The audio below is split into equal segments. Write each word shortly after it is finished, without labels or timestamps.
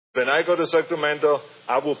When I go to Sacramento,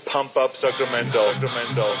 I will pump up Sacramento.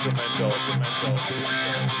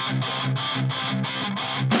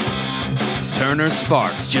 Turner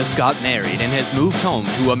Sparks just got married and has moved home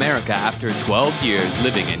to America after 12 years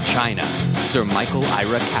living in China. Sir Michael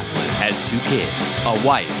Ira Kaplan has 2 kids, a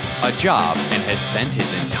wife, a job, and has spent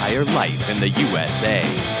his entire life in the USA.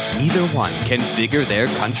 Neither one can figure their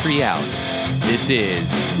country out. This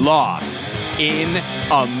is Lost in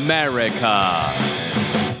America.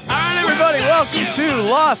 All right, everybody, welcome to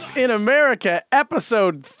Lost in America,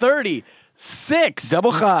 episode 36.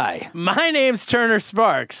 Double high. My name's Turner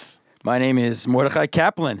Sparks. My name is Mordecai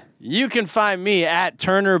Kaplan. You can find me at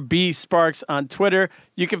Turner B. Sparks on Twitter.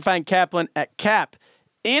 You can find Kaplan at Cap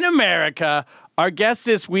in America. Our guest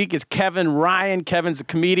this week is Kevin Ryan. Kevin's a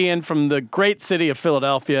comedian from the great city of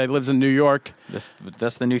Philadelphia. He lives in New York.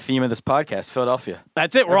 That's the new theme of this podcast, Philadelphia.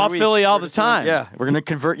 That's it. We're all Philly all the time. Yeah, we're going to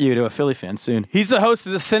convert you to a Philly fan soon. He's the host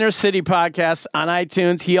of the Center City podcast on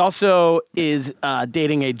iTunes. He also is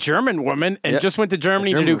dating a German woman and just went to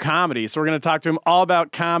Germany to do comedy. So we're going to talk to him all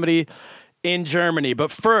about comedy in Germany. But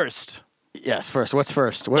first. Yes, first. What's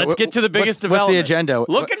first? Let's get to the biggest development. What's the agenda?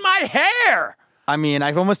 Look at my hair. I mean,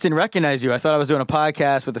 I almost didn't recognize you. I thought I was doing a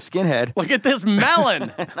podcast with a skinhead. Look at this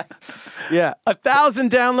melon. Yeah.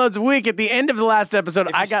 1,000 downloads a week. At the end of the last episode,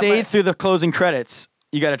 I stayed through the closing credits.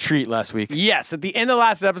 You got a treat last week. Yes. At the end of the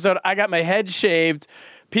last episode, I got my head shaved.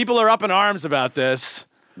 People are up in arms about this.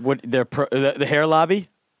 What? The hair lobby?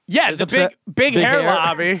 Yeah, the big hair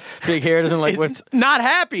lobby. Big hair doesn't like what's not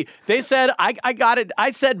happy. They said I got it.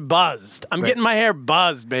 I said buzzed. I'm getting my hair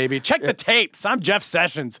buzzed, baby. Check the tapes. I'm Jeff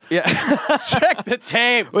Sessions. Yeah. Check the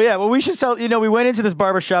tapes. Well, yeah. Well, we should tell. We went into this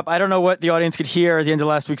barbershop. I don't know what the audience could hear at the end of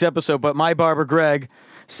last week's episode, but my barber Greg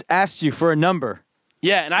asked you for a number.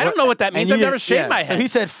 Yeah, and I don't know what that means. I've never shaved my head. So he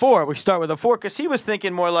said 4. We start with a 4 because he was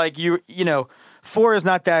thinking more like 4 is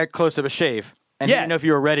not that close of a shave, and he didn't know if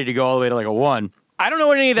you were ready to go all the way to like a 1. I don't know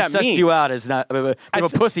what any of that means. Sussed you out as not a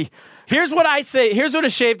pussy. Here's what I say. Here's what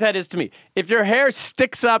a shaved head is to me. If your hair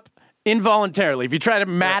sticks up involuntarily, if you try to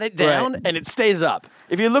mat it down and it stays up.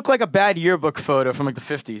 If you look like a bad yearbook photo from like the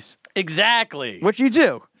 50s. Exactly. What you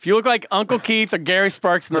do? If you look like Uncle Keith or Gary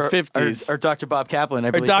Sparks in the 50s. Or Dr. Bob Kaplan,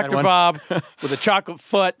 I believe. Or Dr. Bob with a chocolate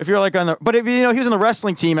foot. If you're like but if he was on the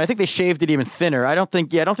wrestling team, I think they shaved it even thinner. I don't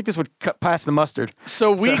think this would cut past the mustard.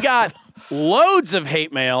 So we got loads of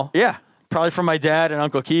hate mail. Yeah. Probably from my dad and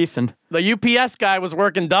Uncle Keith. And the UPS guy was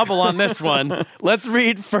working double on this one. Let's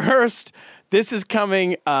read first. This is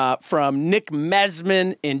coming from Nick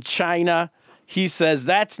Mesman in China. He says,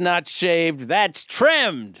 "That's not shaved, that's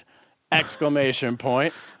trimmed!" Exclamation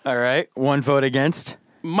point. All right. 1 vote against.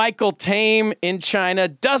 Michael Tame in China,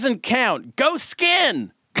 "Doesn't count. Go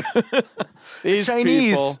skin!" These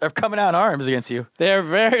Chinese people are coming out in arms against you. They're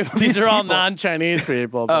these are all non-Chinese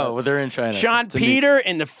people. Oh, well, they're in China. Sean Peter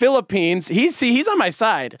in the Philippines. He's on my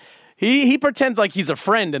side. He pretends like he's a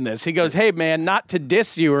friend in this. He goes, "Hey man, not to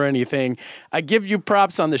diss you or anything. I give you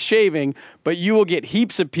props on the shaving, but you will get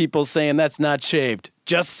heaps of people saying that's not shaved.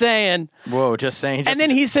 Just saying." Whoa, just saying. And then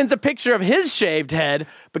he sends a picture of his shaved head.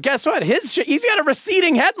 But guess what? He's got a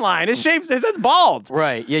receding headline. His head's bald.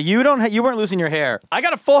 Right. Yeah, you weren't losing your hair. I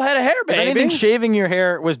got a full head of hair, baby. If anything, shaving your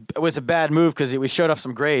hair was a bad move because we showed up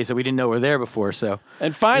some grays that we didn't know were there before. So.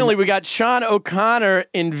 And finally, we got Sean O'Connor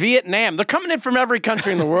in Vietnam. They're coming in from every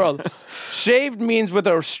country in the world. Shaved means with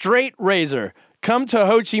a straight razor. Come to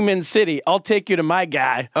Ho Chi Minh City. I'll take you to my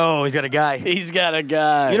guy. Oh, he's got a guy. He's got a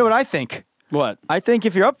guy. You know what I think? What? I think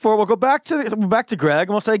if you're up for it, we'll go back to Greg and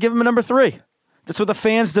we'll say give him a number 3. That's what the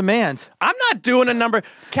fans demand. I'm not doing a number.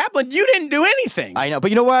 Kaplan, you didn't do anything. I know,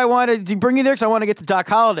 but you know why I wanted to bring you there? Because I want to get to Doc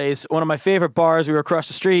Holliday's, one of my favorite bars. We were across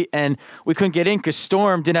the street and we couldn't get in because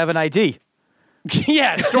Storm didn't have an ID.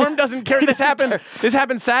 Yeah, Storm doesn't care. This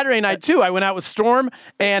happened Saturday night too. I went out with Storm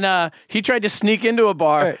and he tried to sneak into a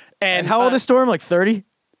bar. Right. And how old is Storm? Like 30?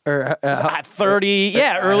 Or 30,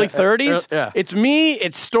 early 30s. Yeah. It's me,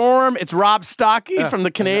 it's Storm, it's Rob Stocky from the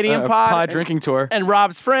Canadian pod drinking tour, and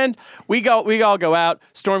Rob's friend. We all go out.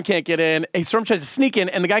 Storm can't get in. Storm tries to sneak in,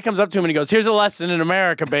 and the guy comes up to him and he goes, "Here's a lesson in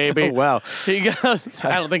America, baby." Oh, wow. He goes,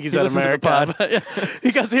 I don't think he's in America. But he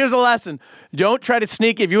goes, "Here's a lesson. Don't try to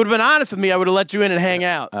sneak. If you would have been honest with me, I would have let you in and hang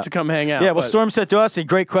out to come hang out." Yeah. Well, Storm said to us a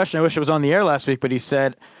great question. I wish it was on the air last week, but he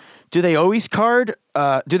said, "Do they always card?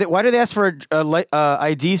 Why do they ask for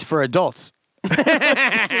IDs for adults?"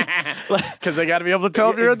 Because they got to be able to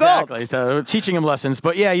tell if you're adults. Exactly. So teaching them lessons.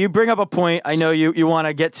 But yeah, you bring up a point. I know you want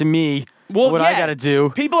to get to me Well, what yeah, I got to do.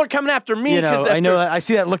 People are coming after me You know, because I know that. I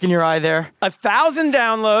see that look in your eye there. 1,000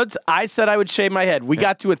 downloads. I said I would shave my head. We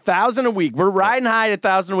got to 1,000 a week. We're riding high at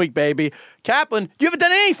 1,000 a week, baby. Kaplan, you haven't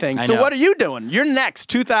done anything. I So know. what are you doing? You're next.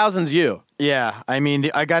 2,000's you. Yeah, I mean,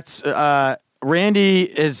 I got Randy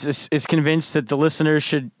is convinced that the listeners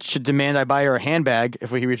should demand I buy her a handbag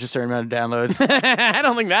if we reach a certain amount of downloads. I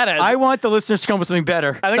don't think that has. I want the listeners to come up with something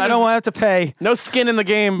better. I think I don't want to have to pay. no skin in the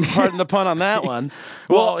game. Pardon the pun on that one.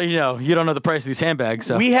 Well, you know, you don't know the price of these handbags.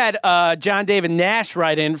 So We had John David Nash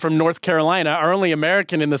write in from North Carolina, our only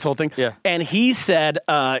American in this whole thing. Yeah. And he said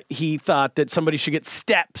he thought that somebody should get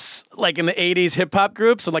steps, like in the 80s hip hop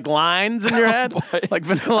groups, so like lines in your head. Like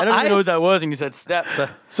Vanilla I don't even know what Ice. that was, and you said steps.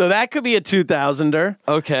 So that could be a 2,000er.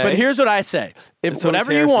 Okay. But here's what I say. If It's always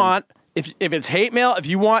whatever you hair want, if it's hate mail, if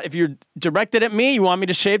you're directed at me, you want me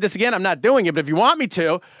to shave this again, I'm not doing it. But if you want me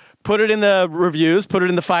to, put it in the reviews, put it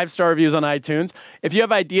in the 5-star reviews on iTunes. If you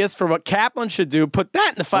have ideas for what Kaplan should do, put that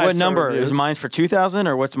in the 5-star What number reviews. is mine for 2,000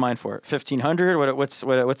 or what's mine for 1,500? What's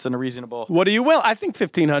a reasonable? What do you will? I think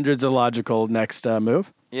 1,500 is a logical next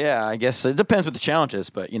move. Yeah, I guess it depends what the challenge is,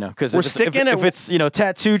 but you know, because We're sticking if it- it's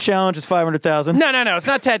tattoo challenge is 500,000. No, it's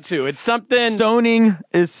not tattoo. It's something. Stoning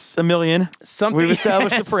is $1 million. Something- We've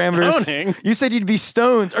established the parameters. Stoning? You said you'd be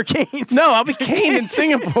stoned or canes. No, I'll be caned in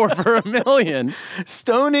Singapore for $1 million.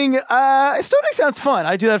 Stoning. Stoning sounds fun.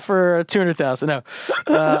 I do that for 200,000. No,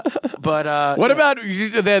 but What about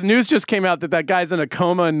the news just came out that guy's in a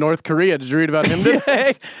coma in North Korea? Did you read about him today?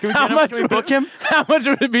 Yes. Can we book him? How much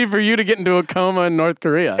would it be for you to get into a coma in North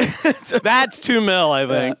Korea? That's $2 million, I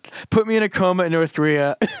think. Put me in a coma in North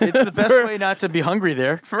Korea. It's the best way not to be hungry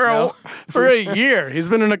there. For a year. He's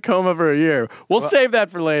been in a coma for a year. We'll save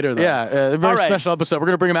that for later, though. Yeah, a very All right. special episode. We're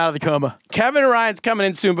gonna bring him out of the coma. Kevin Ryan's coming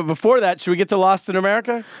in soon, but before that, should we get to Lost in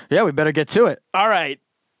America? Yeah, we better get to it. All right.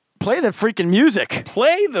 Play the freaking music.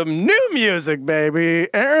 Play the new music, baby.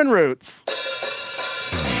 Aaron Roots.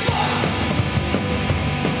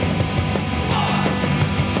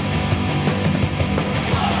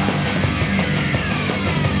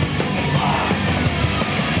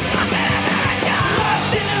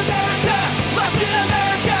 Lost in America, lost in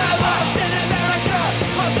America, lost in America,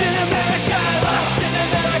 lost in America, lost in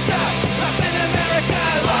America, lost in America,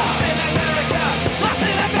 lost in America, lost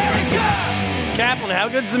in America. Kaplan, how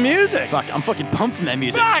good's the music? Fuck, I'm fucking pumped from that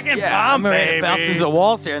music. Fucking I'm pumped, ready to baby. bounce into the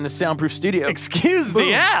walls here in the soundproof studio. Excuse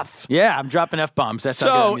the F. Yeah, I'm dropping F-bombs. That's how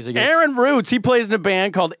good So, the music is. Aaron Roots, he plays in a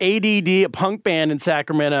band called ADD, a punk band in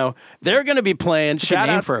Sacramento. They're going to be playing. Good Shout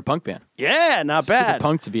name out for a punk band. Yeah, not Super bad.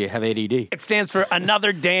 punk to have ADD. It stands for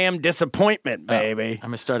Another Damn Disappointment, baby. I'm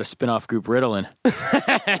gonna start a spin-off group, Ritalin.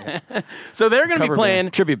 So they're going to be Cover playing.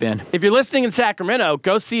 band, tribute band. If you're listening in Sacramento,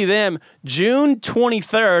 go see them June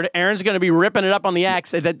 23rd. Aaron's going to be ripping it up on the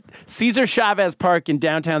axe at Cesar Chavez Park in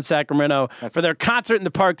downtown Sacramento for their Concert in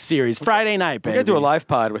the Park series, Friday night, We baby. gotta do a live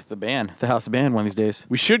pod with the band, the House of Band, one of these days.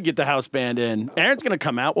 We should get the house band in. Aaron's going to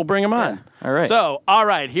come out. We'll bring him on. All right. So, all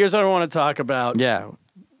right, here's what I want to talk about. Yeah.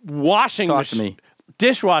 Washing Talk to me.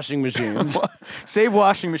 Dishwashing machines. Save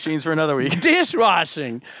washing machines for another week.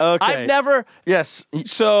 Dishwashing. Okay. I've never. Yes.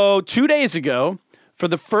 So 2 days ago, for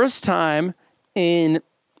the first time in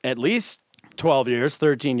at least 12 years,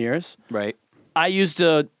 13 years, Right. I used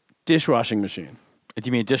a dishwashing machine. Do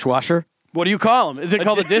you mean dishwasher? What do you call them? Is it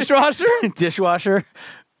called a dishwasher? Dishwasher?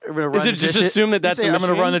 I'm gonna run Is it the just dishes. assume that You that's say, a I'm going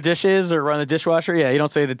to machine? run the dishes or run the dishwasher? Yeah, you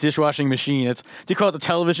don't say the dishwashing machine. It's do you call it the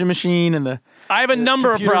television machine and the I have a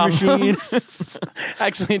number of computer problems.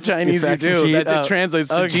 Actually, in Chinese, you fax do. machine? That's Oh. it translates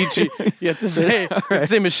to Okay. Jichi. You have to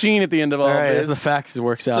say, machine at the end of all, all right, of as the this. fax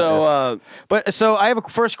works out. So, but so I have a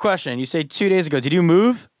first question. You say 2 days ago. Did you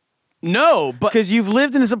move? no, but Because you've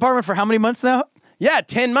lived in this apartment for how many months now? yeah,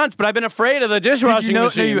 10 months, but I've been afraid of the dishwashing Did you know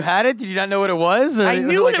machine. you had it? Did you not know what it was? Or I was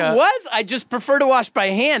knew like what it was. I just prefer to wash by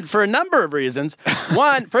hand for a number of reasons.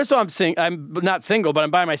 One, first of all, I'm not single, but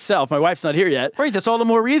I'm by myself. My wife's not here yet. Right, that's all the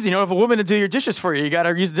more reason. You don't have a woman to do your dishes for you. You got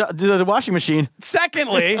to use the washing machine.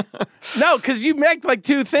 Secondly, no, because you make like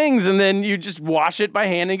two things and then you just wash it by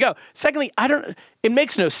hand and go. Secondly, it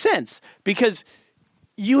makes no sense because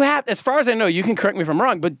you have, as far as I know, you can correct me if I'm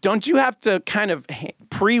wrong, but don't you have to kind of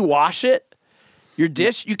pre-wash it? Your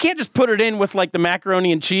dish? You can't just put it in with like the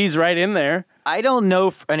macaroni and cheese right in there. I don't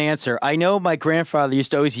know an answer. I know my grandfather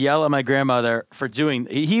used to always yell at my grandmother for doing.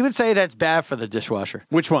 He would say that's bad for the dishwasher.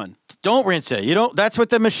 Which one? Don't rinse it. You don't. That's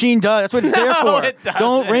what the machine does. That's what it's there No, for. it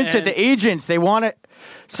Don't rinse it. doesn't. The agents, they want it.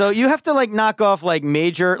 So you have to like knock off like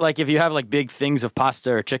major, like if you have like big things of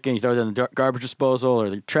pasta or chicken, you throw it in the garbage disposal or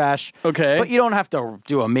the trash. Okay. But you don't have to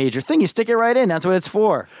do a major thing. You stick it right in. That's what it's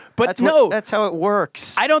for. But that's no. that's how it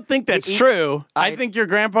works. I don't think that's It- true. I I- think your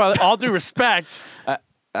grandpa, all due respect,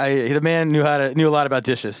 The man knew a lot about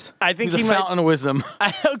dishes. I think He's he a might- fountain of wisdom.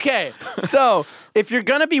 Okay, so if you're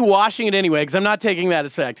gonna be washing it anyway, because I'm not taking that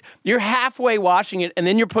as fact, you're halfway washing it and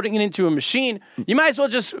then you're putting it into a machine. You might as well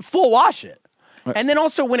just full wash it. And then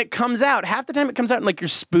also when it comes out, half the time it comes out and like your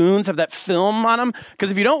spoons have that film on them. Because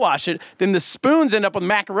if you don't wash it, then the spoons end up with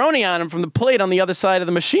macaroni on them from the plate on the other side of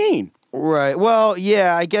the machine. Right. Well,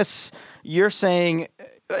 yeah. I guess you're saying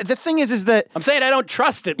the thing is that I'm saying I don't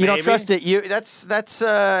trust it. you don't baby. trust it.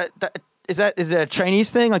 Is that a Chinese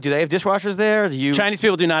thing? Like, do they have dishwashers there? Do you? Chinese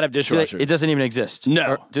people do not have do they- dishwashers. it doesn't even exist.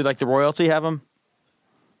 No. Or do like the royalty have them?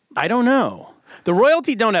 I don't know. The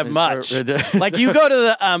royalty don't have much. Like you go to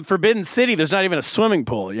the Forbidden City, there's not even a swimming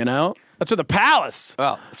pool. You know, that's where the palace.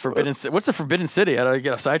 Well, What's the Forbidden City? I don't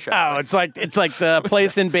get sidetracked. Oh, it's like the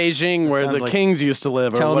place in Beijing where sounds the like kings used to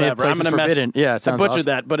live, or telling me a whatever. place I'm gonna is mess. forbidden. Yeah, it I sounds butchered awesome.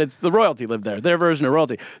 that, but it's the royalty lived there. Their version of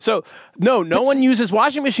royalty. So no one uses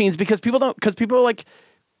washing machines because people are like.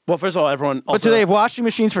 Well, first of all, everyone. Also, But do they have washing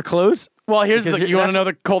machines for clothes? Well, here's Because you want to that's- know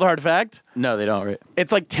the cold hard fact? No, they don't. Right.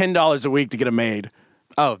 It's like $10 a week to get a maid.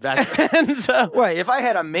 Oh, that's And so right. If I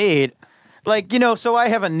had a maid, so I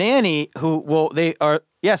have a nanny who they are.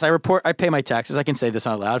 Yes, I pay my taxes. I can say this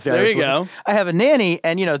out loud. If There you listen. go. I have a nanny,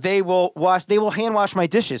 and they will hand wash my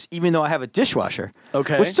dishes, even though I have a dishwasher.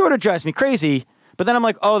 Okay. Which sort of drives me crazy. But then I'm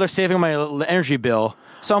like, oh, they're saving my energy bill.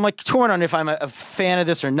 So I'm like torn on if I'm a fan of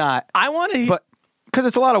this or not. I want to. But because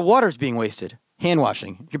it's a lot of water's being wasted. Hand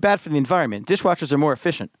washing. You're bad for the environment. Dishwashers are more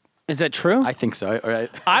efficient. Is that true? I think so. All right.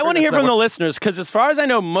 I want to hear from the listeners because, as far as I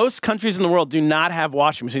know, most countries in the world do not have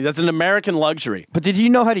washing machines. That's an American luxury. But did you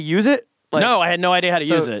know how to use it? Like, No, I had no idea how to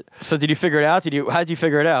use it. So did you figure it out? How did you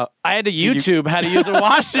figure it out? I had to YouTube how to use a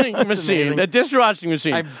washing machine, amazing. a dishwashing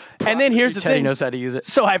machine. And then here's the Teddy thing. knows how to use it.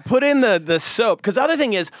 So I put in the soap because the other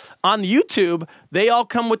thing is on YouTube they all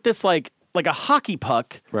come with this like a hockey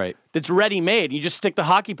puck, Right. That's ready made. You just stick the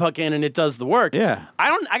hockey puck in and it does the work. Yeah.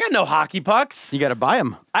 I got no hockey pucks. You got to buy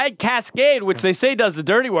them. I had Cascade, which they say does the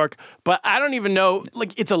dirty work, but I don't even know.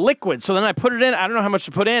 Like it's a liquid. So then I put it in. I don't know how much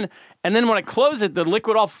to put in, and then when I close it, the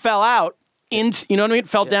liquid all fell out. You know what I mean? It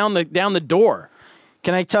fell down the door.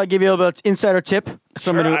 Can I give you a little insider tip?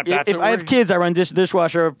 Someone Sure, who, that's if what I have we're- kids, I run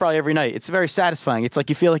dishwasher probably every night. It's very satisfying. It's like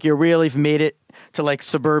you feel like you've made it to like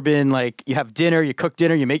suburban, like you have dinner, you cook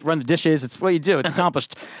dinner, run the dishes. It's what you do. It's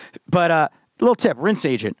accomplished. But little tip, rinse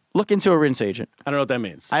agent. Look into a rinse agent. I don't know what that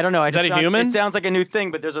means. I don't know. Is that a human? It sounds like a new thing,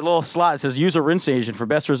 but there's a little slot that says use a rinse agent for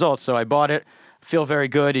best results. So I bought it. Feel very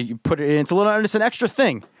good. You put it in. It's an extra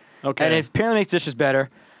thing. Okay. And it apparently makes dishes better.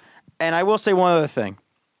 And I will say one other thing.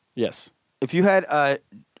 Yes. If you had a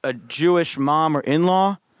Jewish mom or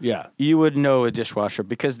in-law, Yeah. you would know a dishwasher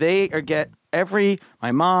because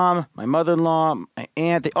my mom, my mother-in-law, my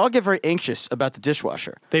aunt, they all get very anxious about the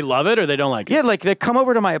dishwasher. They love it or they don't like it. Yeah, like they come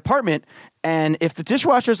over to my apartment, and if the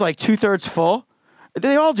dishwasher's like 2/3 full,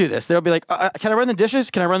 they all do this. They'll be like, "Can I run the dishes?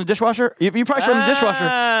 Can I run the dishwasher? You probably should run the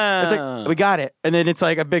dishwasher." It's like, we got it, and then it's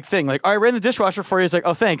like a big thing. Like, I ran the dishwasher for you. It's like,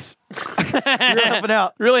 oh, thanks. You're helping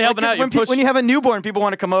out. Really helping out. When you have a newborn, people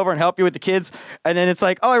want to come over and help you with the kids, and then it's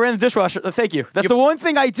like, oh, I ran the dishwasher. Thank you. That's the one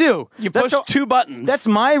thing I do. You That's push two buttons. That's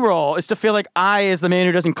my role, is to feel like I, as the man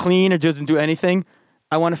who doesn't clean or doesn't do anything,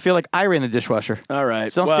 I want to feel like I ran the dishwasher. All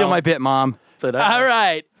right. So don't steal my bit, Mom. All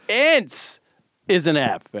right. Ints is an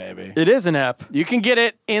app, baby. It is an app. You can get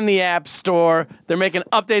it in the App Store. They're making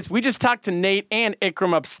updates. We just talked to Nate and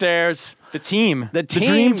Ikram upstairs. The team. The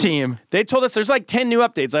dream team. They told us there's like 10 new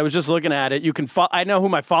updates. I was just looking at it. You can I know who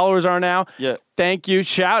my followers are now. Yeah. Thank you.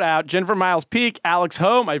 Shout out Jennifer Miles Peak, Alex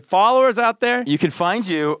Ho, my followers out there. You can find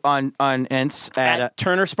you on Ents At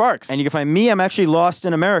Turner Sparks. and you can find me. I'm actually Lost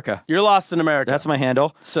in America. You're lost in America. That's my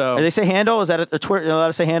handle. So- they say handle. Is that a Twitter? You're allowed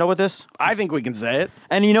to say handle with this? I think we can say it.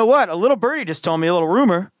 And you know what? A little birdie just told me a little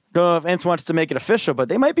rumor. Don't know if Ents wants to make it official, but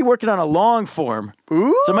they might be working on a long form.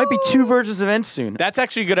 Ooh. So it might be 2 versions of Ents soon. That's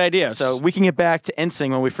actually a good idea. So we can get back to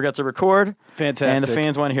Entsing when we forgot to record. Fantastic. And the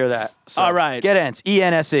fans want to hear that. So All right. Get Ents.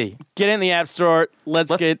 ENSE. get in the App Store.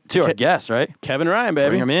 Let's get to our guest, right? Kevin Ryan, baby.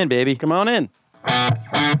 Bring him in, baby. Come on in.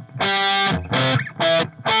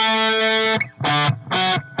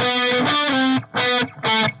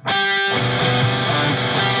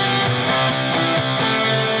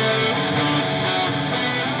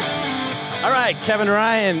 All right, Kevin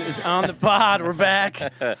Ryan is on the pod. We're back.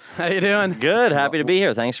 How you doing? Good. Happy to be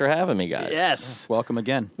here. Thanks for having me, guys. Yes. Welcome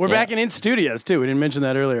again. We're Yeah. back in studios, too. We didn't mention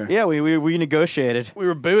that earlier. Yeah, we negotiated. We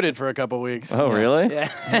were booted for a couple weeks. Oh, really? Yeah.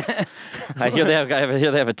 I hear they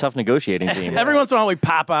have a tough negotiating team. Every once in a while, we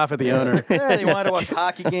pop off at the owner. Yeah, they wanted to watch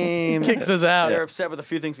hockey games. Kicks us out. They're upset with a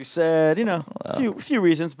few things we said. A few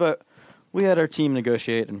reasons, but we had our team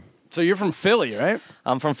negotiate, and So you're from Philly, right?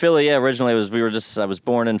 I'm from Philly. Yeah, originally I was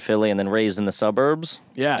born in Philly and then raised in the suburbs.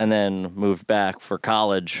 Yeah. And then moved back for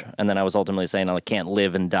college, and then I was ultimately saying I can't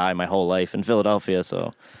live and die my whole life in Philadelphia,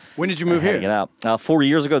 so When did you move I had to here? get out. 4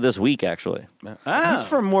 years ago this week, actually. He's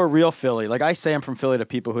from more real Philly. Like I say, I'm from Philly to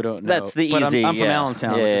people who don't know. That's the but easy, I'm from yeah.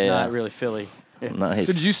 Allentown, Yeah, which is yeah, not yeah. really Philly. Nice.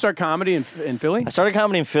 So did you start comedy in Philly? I started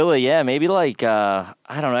comedy in Philly, yeah, maybe like, I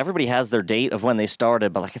don't know, everybody has their date of when they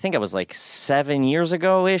started, but like I think it was like 7 years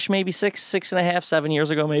ago-ish, maybe 7 years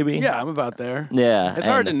ago, maybe. Yeah, I'm about there. Yeah. It's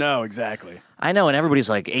hard to and- know exactly. I know, and everybody's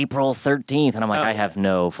like, April 13th, and I'm like, Oh, I yeah. have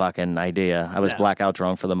no fucking idea. I was No. blackout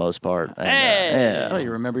drunk for the most part. And, Hey! Oh,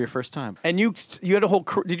 you remember your first time? And you had a whole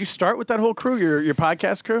crew. Did you start with that whole crew, your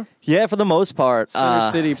podcast crew? Yeah, for the most part.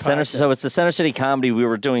 Center City So podcast. it's the Center City Comedy. We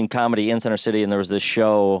were doing comedy in Center City, and there was this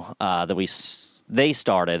show that they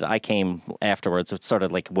started. I came afterwards. It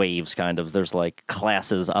started like waves, kind of. There's like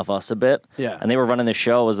classes of us a bit. Yeah. And they were running this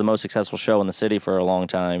show. It was the most successful show in the city for a long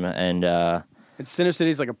time. And And Center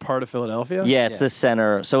City's like a part of Philadelphia. yeah, it's the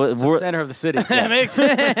center. So It's the center of the city. that makes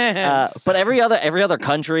sense. but every other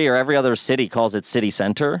country or every other city calls it city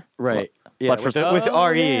center. Right. Yeah, But with, for- with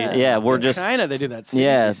RE. Yeah, we're In just China. They do that. City,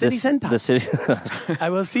 yeah, city this- center. the city. I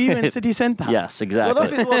will see you in city center. Yes, exactly.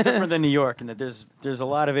 Philadelphia's a little different than New York in that there's a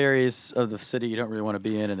lot of areas of the city you don't really want to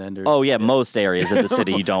be in, and then there's Oh yeah, most areas of the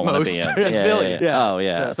city you don't want to be in. Most. Yeah, In yeah, Philly. yeah. Yeah. Oh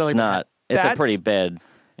yeah, So- it's so, like, not. It's a that's- pretty bad.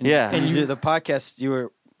 And, Yeah. and you did the podcast. You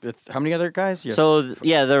were with how many other guys? You So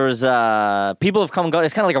yeah, there was people have come and gone.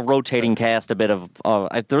 It's kind of like a rotating cast. A bit of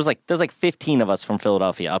there's like 15 of us from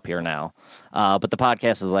Philadelphia up here now, but the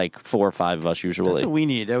podcast is like 4 or 5 of us that's usually. what we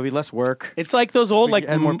need. There would be less work. It's like those old Like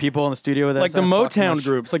and more people in the studio with us. like the I don't talk too Motown much.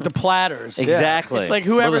 groups, like the Platters. Exactly. It's like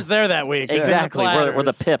whoever's there that week. is in the Exactly. We're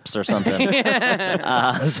the Platters. Pips or something.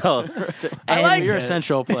 So I like You're it. a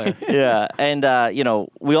central player. yeah, and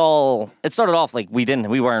it started off like we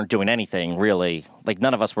weren't doing anything really. Like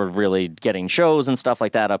none of us were really getting shows and stuff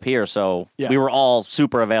like that up here, so Yeah. we were all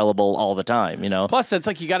super available all the time, you know. Plus, it's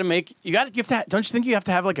like you have to. Don't you think you have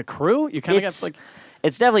to have like a crew? You kind of got It's like.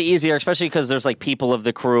 it's definitely easier, especially because there's like people of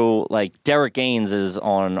the crew. Like Derek Gaines is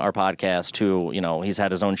on our podcast, who he's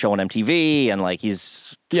had his own show on MTV, and like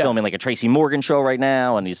he's Yeah. filming like a Tracy Morgan show right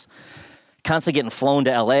now, and he's constantly getting flown to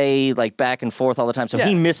LA, like back and forth all the time. So Yeah.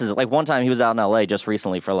 he misses it. Like one time he was out in LA just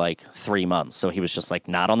recently for like 3 months, so he was just like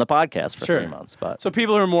not on the podcast for Sure. 3 months. But So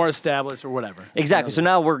people who are more established or whatever. exactly. So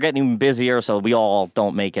now we're getting busier, so we all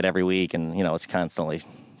don't make it every week, and it's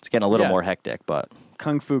getting a little Yeah. more hectic, but.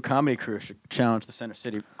 Kung Fu Comedy Crew should challenge the Center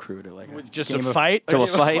City crew to like Just game a of- fight. To a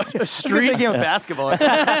fight. A Street street game of basketball.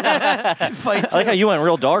 Fights. I like how you went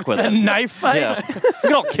real dark with it. knife fight Yeah. We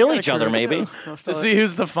could all kill each other, maybe. to see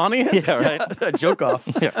who's the funniest. Yeah, right. Joke off.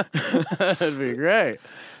 That'd be great.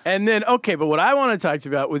 And then okay, but what I want to talk to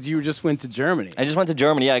you about was you just went to Germany. I just went to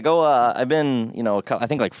Germany. Yeah, I go. I've been, I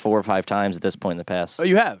think like 4 or 5 times at this point in the past. Oh,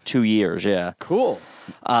 you have? 2 years. Yeah. Cool.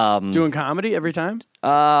 Doing comedy every time.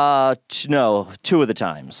 No, 2 of the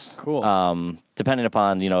times. Cool. Depending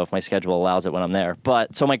upon if my schedule allows it when I'm there.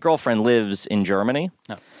 But so my girlfriend lives in Germany.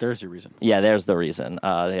 No, there's your reason. Yeah, there's the reason.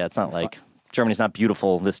 Yeah, it's not like Germany's not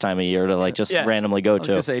beautiful this time of year to like just Yeah. randomly go I was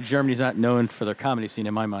to. gonna say Germany's not known for their comedy scene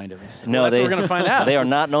in my mind at least. No, Well, that's what we're gonna find out. They are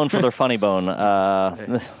not known for their funny bone. They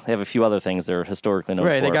have a few other things they're historically known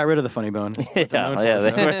Right, for. they got rid of the funny bone.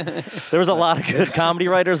 There was a lot of good comedy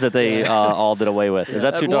writers that they all did away with. Is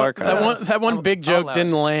that too dark? That one big joke allow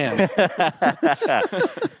didn't land.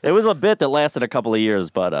 It was a bit that lasted a couple of years,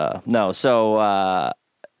 but no. So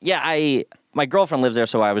my girlfriend lives there,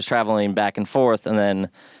 so I was traveling back and forth, and then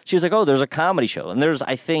she was like, "Oh, there's a comedy show," and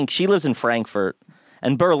I think she lives in Frankfurt,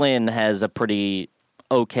 and Berlin has a pretty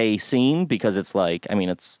okay scene because it's like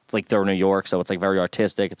they're New York, so it's like very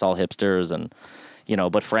artistic. It's all hipsters, and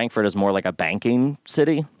but Frankfurt is more like a banking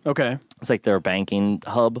city. Okay. It's like their banking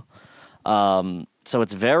hub. So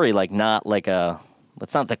it's very like not like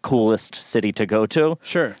it's not the coolest city to go to.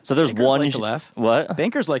 Sure. So there's Bankers one. like to laugh. What?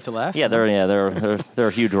 Bankers like to laugh. Yeah, they're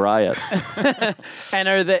a huge riot. And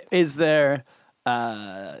is there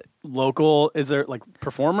local? Is there like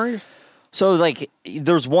performers? So like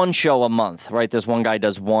there's one show a month, right? There's one guy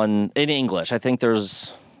does one in English. I think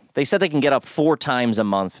they said they can get up 4 times a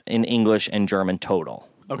month in English and German total.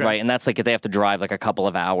 Okay. Right, and that's like if they have to drive like a couple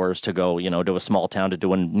of hours to go, to a small town to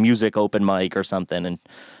do a music open mic or something and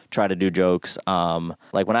try to do jokes.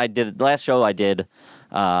 Like when I did the last show I did,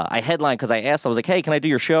 I headlined because I was like, hey, can I do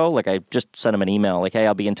your show? Like I just sent him an email, like, hey,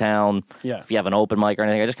 I'll be in town. Yeah. If you have an open mic or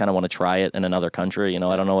anything, I just kind of want to try it in another country. I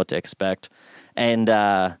don't know what to expect. And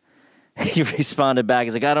he responded back.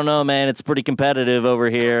 He's like, I don't know, man. It's pretty competitive over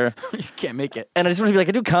here. You can't make it. And I just want to be like,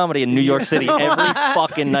 I do comedy in New York City every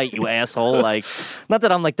fucking night, you asshole. Like, not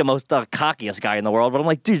that I'm like the most cockiest guy in the world, but I'm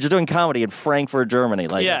like, dude, you're doing comedy in Frankfurt, Germany.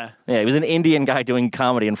 Like, Yeah. he was an Indian guy doing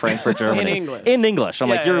comedy in Frankfurt, Germany. English. In English. I'm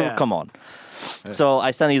Yeah, like, yeah. come on. So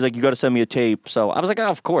I sent. He's like, you got to send me a tape. So I was like, oh,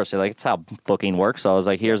 of course. He's like, it's how booking works. So I was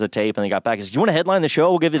like, here's a tape, and he got back. He's like, you want to headline the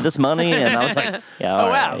show? We'll give you this money. And I was like, yeah. all Oh,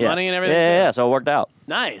 right, wow, yeah. money and everything, Yeah, too. yeah. So it worked out.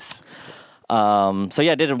 Nice. So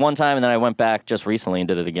yeah, I did it one time, and then I went back just recently and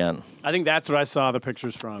did it again. I think that's what I saw the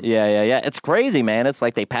pictures from. Yeah. It's crazy, man. It's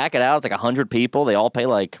like they pack it out. It's like 100 people. They all pay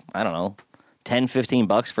like, I don't know,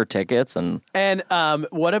 $10-15 for tickets. And And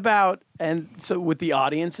what about, and so with the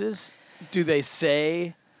audiences, do they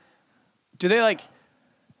like,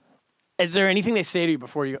 is there anything they say to you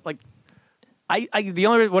before you, like,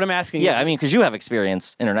 what I'm asking yeah, is, I mean, because you have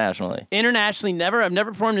experience internationally. internationally, I've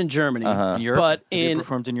never performed in Germany, Uh-huh. In Europe? but Have you in,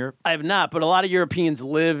 performed in Europe? I have not, but a lot of Europeans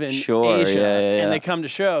live in Sure, Asia, yeah. and they come to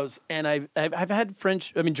shows. And I've had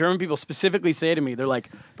German people specifically say to me, they're like,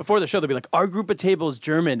 before the show, they'll be like, our group of table is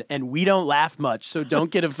German, and we don't laugh much, so don't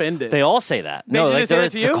get offended. They all say that. They- do they like say they're-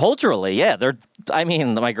 that to you? culturally, yeah. They're. I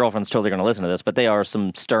mean, my girlfriend's totally going to listen to this, but they are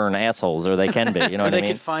some stern assholes, or they can be. You know what They I mean?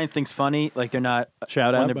 can find things funny, like they're not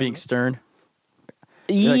Shout when out, they're being by the stern.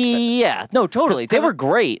 Yeah, no, totally. 'Cause They I- were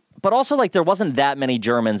great, but also like there wasn't that many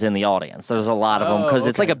Germans in the audience. There's a lot of them because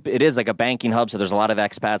it's like it is like a banking hub. So there's a lot of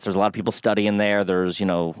expats. There's a lot of people studying there. There's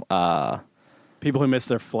People who miss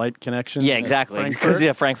their flight connections. yeah, at exactly. Frankfurt. Because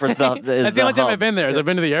yeah, Frankfurt's the is That's the only time hub. I've been there. Is I've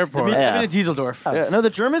been to the airport. Yeah. I've been in Dieseldorf. Yeah, no, the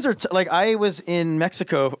Germans are like I was in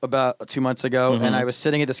Mexico about 2 months ago, and I was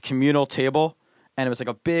sitting at this communal table, and it was like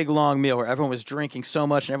a big long meal where everyone was drinking so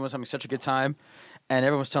much and everyone was having such a good time, and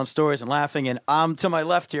everyone was telling stories and laughing. And to my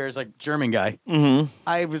left here is like German guy. Mm-hmm.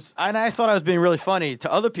 I thought I was being really funny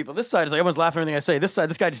to other people. This side is like everyone's laughing at everything I say. This side,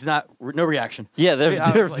 this guy just no reaction. Yeah, I they're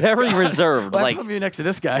was like, very God, reserved. why Like put me next to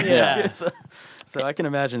this guy? Yeah. So I can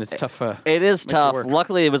imagine it's tough. it is makes it tough. work.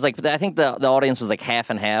 Luckily, it was like I think the audience was like half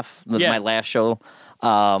and half with Yeah. my last show,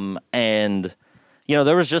 and. You know,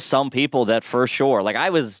 there was just some people that for sure, like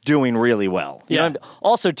I was doing really well. You Yeah. know,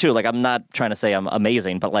 also too, like I'm not trying to say I'm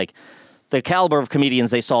amazing, but like the caliber of comedians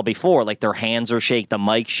they saw before, like their hands are shaking, the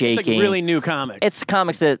mic shaking. It's like really new comics. It's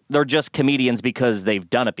comics that they're just comedians because they've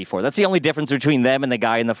done it before. That's the only difference between them and the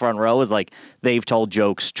guy in the front row is like they've told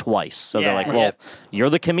jokes twice. So they're Yeah. like, well, Yep. you're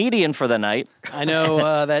the comedian for the night. I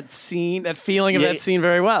know that feeling of Yeah, that scene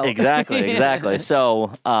very well. Exactly.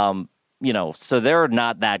 So, you know, so they're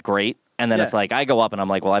not that great. And then Yeah. it's like I go up and I'm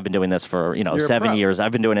like, well, I've been doing this for, You're a 7 pro. years.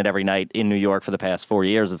 I've been doing it every night in New York for the past 4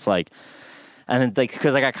 years. It's like, and then like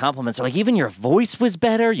because I got compliments, like even your voice was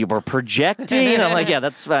better. You were projecting. I'm like, yeah,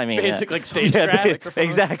 that's. I mean, Basic, yeah. like, stage Yeah, graphic.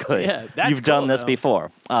 exactly. Yeah, that's You've done cool, this though.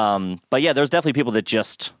 before. But yeah, there's definitely people that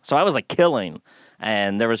just. So I was like killing,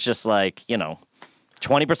 and there was just like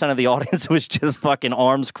 20% of the audience was just fucking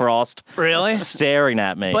arms crossed, Really? staring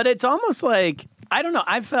at me. But it's almost like I don't know.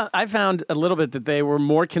 I found a little bit that they were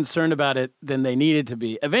more concerned about it than they needed to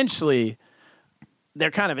be. Eventually, they're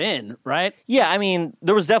kind of in, right? yeah, I mean,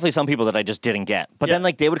 there was definitely some people that I just didn't get. But Yeah. then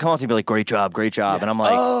like they would come up to me and be like, great job. And I'm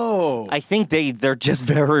like, Oh, I think they're just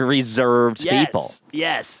very reserved yes, people.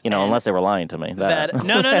 Yes, You know, And unless they were lying to me. that.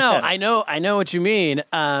 No. I know what you mean.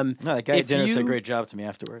 No, that guy at if dinner said you- great job to me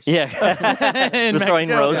afterwards. Yeah. in Was throwing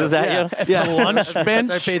Mexico. roses at you. Yeah, Lunch bench.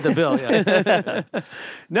 I paid the bill. Yeah.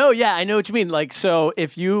 No, yeah, I know what you mean. Like, so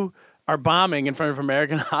if you are bombing in front of an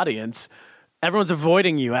American audience, everyone's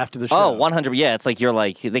avoiding you after the show. Oh, 100. Yeah, it's like you're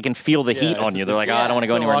like, they can feel the heat on you. They're like, oh, I don't want to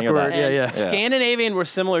go so anywhere near awkward. that. Yeah, And yeah. Scandinavian were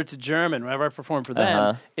similar to German. Whenever I perform for them,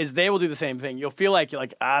 Uh-huh. is they will do the same thing. You'll feel like you're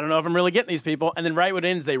like, I don't know if I'm really getting these people, and then right when it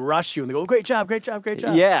ends, they rush you and they go, great job.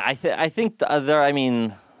 Yeah, I think there. I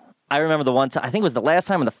mean, I remember the one time. I think it was the last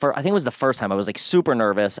time, I think it was the first time. I was like super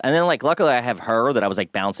nervous, and then like luckily I have her that I was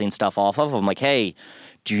like bouncing stuff off of. I'm like, hey,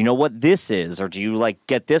 do you know what this is, or do you like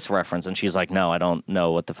get this reference? And she's like, no, I don't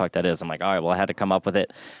know what the fuck that is. I'm like, all right, well, I had to come up with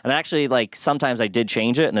it. And actually, like sometimes I did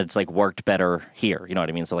change it, and it's like worked better here. You know what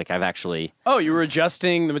I mean? So like I've actually. Oh, you were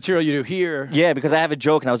adjusting the material you do here. Yeah, because I have a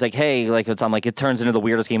joke, and I was like, hey, like I'm like, it turns into the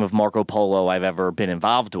weirdest game of Marco Polo I've ever been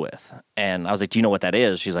involved with. And I was like, do you know what that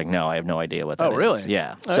is? She's like, no, I have no idea what that is. Oh, really?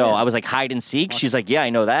 Yeah. Oh, So yeah. I was like, hide and seek. She's like, yeah,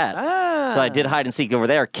 I know that. So I did hide and seek over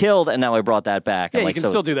there, killed, and now I brought that back. Yeah, and you like, can so,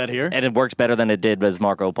 still do that here. and it works better than it did as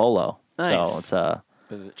Marco Polo. Nice. So it's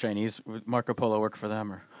The Chinese, would Marco Polo work for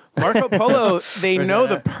them? Or Marco Polo, they know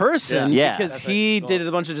the person Yeah. because he did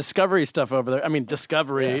a bunch of Discovery stuff over there. I mean,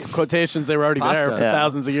 Discovery quotations, they were already there Pasta. for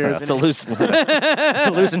thousands of years. It's a loose,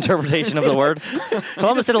 loose interpretation of the word.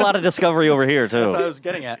 Columbus did a lot of discovery over here That's what I too. was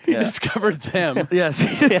getting at. He discovered them. Yes.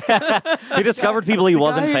 He discovered people he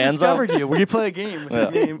wasn't Guy who fans of. discovered you when you play a game with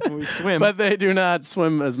his name when we swim. But they do not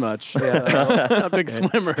swim as much. So, not big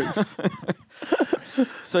swimmers.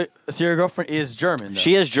 so your girlfriend is German. Though.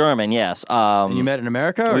 She is German, yes. And you met in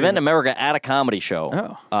America? or We you met in America at a comedy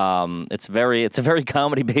show. It's a very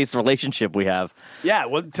comedy based relationship we have. Yeah,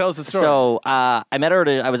 well, tell us the story. So I met her.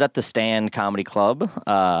 I was at the Stand Comedy Club,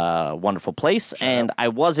 wonderful place, and I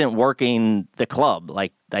wasn't working the club.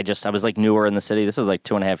 Like I was like newer in the city. This was like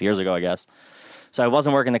 2.5 years ago, I guess. So I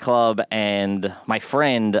wasn't working the club, and my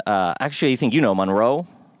friend, actually, I think you know Monroe.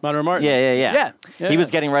 Monroe Martin. Yeah. Yeah. He was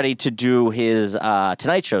getting ready to do his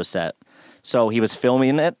Tonight Show set, so he was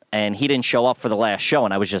filming it, and he didn't show up for the last show,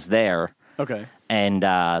 and I was just there, Okay. and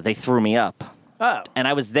they threw me up. Oh. And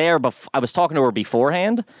I was there. I was talking to her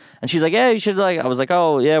beforehand, and she's like, "Yeah, you should like." I was like,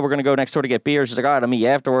 "Oh, yeah, we're gonna go next door to get beer." She's like, "All right, I'll meet you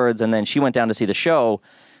afterwards." And then she went down to see the show,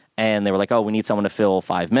 and they were like, "Oh, we need someone to fill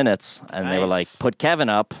 5 minutes." And they were like, Nice. "Put Kevin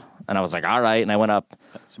up." And I was like, "All right." And I went up.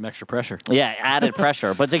 Some extra pressure. Yeah, added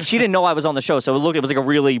pressure, but like, she didn't know I was on the show, so it was like a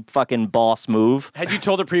really fucking boss move. Had you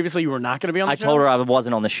told her previously you were not going to be on the I show? told her I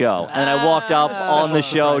wasn't on the show, and I walked up on the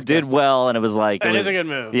show, did well, and it was like That it is was- a good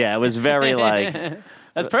move. Yeah, it was very like.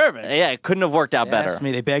 That's perfect. Yeah, it couldn't have worked out They better. asked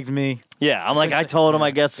me. They begged me. Yeah, I'm like, I told him,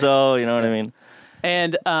 I guess so. You know what I mean?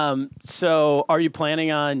 And so are you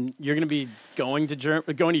planning on, you're going to be going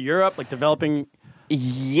to Europe, like developing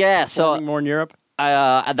Yeah, so more in Europe?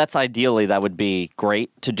 that's ideally that would be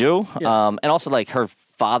great to do. Yeah. And also like her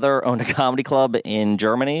father owned a comedy club in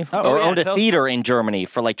Germany, or yeah, owned a tell us- theater in Germany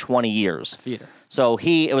for like 20 years. Theater. So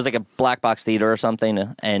it was like a black box theater or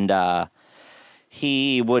something, and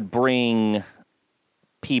he would bring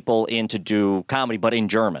people in to do comedy, but in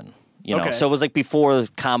German. You know, Okay. so it was like before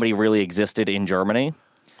comedy really existed in Germany.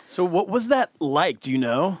 So what was that like? Do you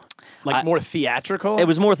know? Like more theatrical? It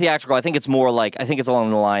was more theatrical. I think it's along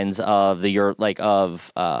the lines of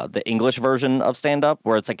the English version of stand up,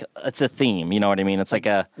 where it's a theme. You know what I mean? It's like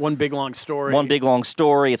a one big long story. one big long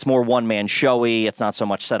story. It's more one man showy. It's not so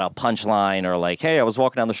much set up punchline or like, hey, I was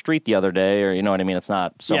walking down the street the other day, or you know what I mean. It's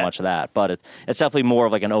not so Yeah. much of that, but it's definitely more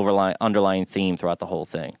of like an underlying theme throughout the whole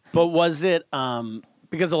thing. But was it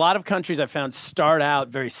because a lot of countries I found start out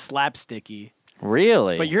very slapsticky,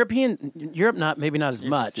 Really? but Europe maybe not as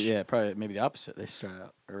much. Yeah, probably maybe the opposite. They start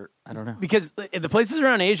out, or I don't know. Because the places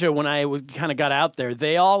around Asia, when I kind of got out there,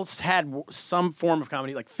 they all had some form of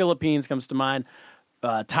comedy. Like Philippines comes to mind,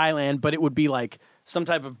 Thailand, but it would be like some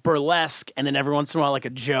type of burlesque, and then every once in a while, like a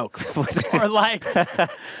joke, or like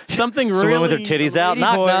something Someone really with their titties out, lady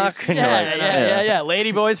knock boys. knock. And you're like, yeah,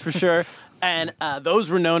 lady boys for sure. And those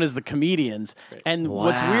were known as the comedians. And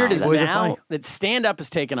what's Wow. weird is Boys are now funny. that stand-up has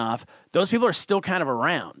taken off, those people are still kind of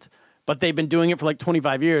around. But they've been doing it for like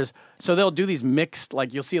 25 years. So they'll do these mixed,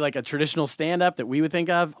 like you'll see like a traditional stand-up that we would think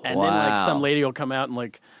of. And then like Wow. some lady will come out and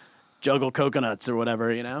like juggle coconuts or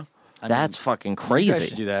whatever, you know? That's fucking You guys crazy.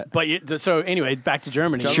 should do that. But so anyway, back to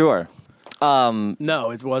Germany. Sure. No,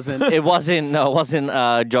 it wasn't. It wasn't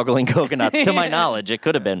juggling coconuts to my knowledge. It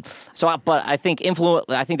could have been. So, but I think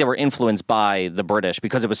they were influenced by the British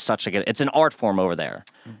because it was such it's an art form over there.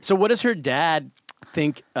 So what does her dad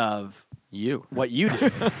think of You. what you do?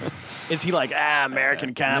 Is he like,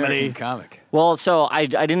 American comedy? American comic. Well, so I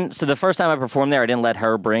didn't. So the first time I performed there, I didn't let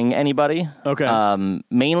her bring anybody. Okay.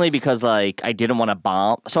 Mainly because like I didn't want to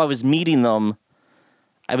bomb. So I was meeting them.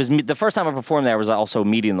 The first time I performed there, I was also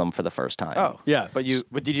meeting them for the first time. Oh, Yeah. But you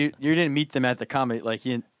didn't meet them at the comedy like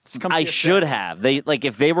you. Come see I us should there. have. They like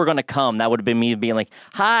if they were going to come, that would have been me being like,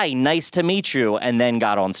 "Hi, nice to meet you," and then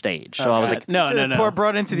got on stage. So I was like, no. Poor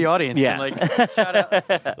brought into the audience. Yeah. And like, shout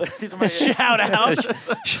out. These are my Shout out.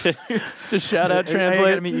 Does shout out I gotta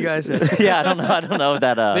translate? meet you guys. "Yeah, I don't know if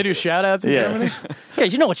that." They do shout outs in Germany?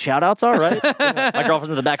 Guys, you know what shout outs are, right? My girlfriend's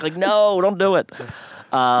in the back, like, "No, don't do it."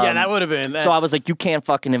 Yeah, that would have been. So I was like, you can't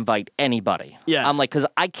fucking invite anybody. Yeah. I'm like, because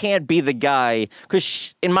I can't be the guy,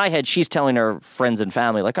 because in my head, she's telling her friends and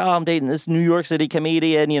family, like, oh, I'm dating this New York City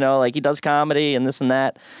comedian, you know, like he does comedy and this and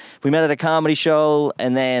that. We met at a comedy show,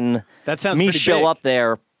 and then That sounds me pretty show big. up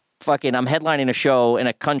there, fucking, I'm headlining a show in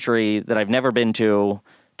a country that I've never been to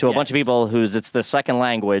a bunch of Yes. people it's the second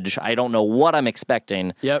language. I don't know what I'm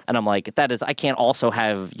expecting. Yep. And I'm like, I can't also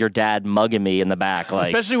have your dad mugging me in the back. Like,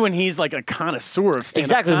 Especially when he's like a connoisseur of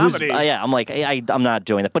stand-up exactly. comedy. Yeah, I'm like, I'm not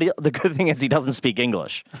doing that. But the good thing is he doesn't speak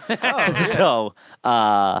English. So,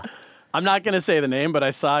 I'm not going to say the name, but I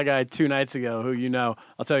saw a guy 2 nights ago who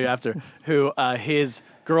I'll tell you after, who his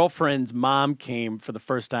girlfriend's mom came for the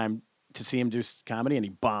first time to see him do comedy, and he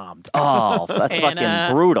bombed. Oh, that's And,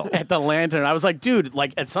 fucking brutal. At the Lantern, I was like, dude,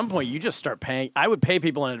 like at some point you just start paying. I would pay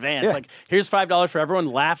people in advance. Yeah. Like, here's $5 for everyone.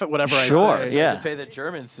 Laugh at whatever Sure, I say. yeah. You pay the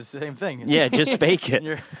Germans the same thing. Yeah, just fake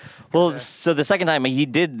it. Well, so the second time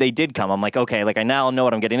they did come. I'm like, okay, like I now know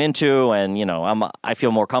what I'm getting into, and I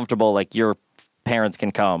feel more comfortable. Like your parents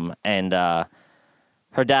can come, and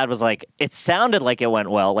her dad was like, it sounded like it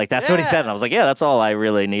went well. Like that's what he said, and I was like, yeah, that's all I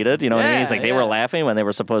really needed. You know what I mean? He's like, they were laughing when they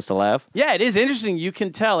were supposed to laugh. Yeah, it is interesting. You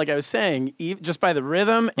can tell, like I was saying, just by the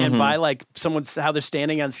rhythm and by like someone's how they're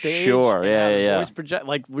standing on stage. Sure, and yeah, how the yeah. voice project,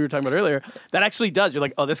 like we were talking about earlier, that actually does. You're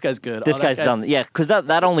like, oh, this guy's good. This oh, that guy's done, yeah, because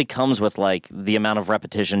that only comes with like the amount of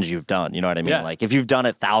repetitions you've done. You know what I mean? Yeah. Like if you've done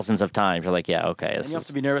it thousands of times, you're like, yeah, okay. And This you have is...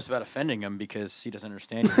 to be nervous about offending him because he doesn't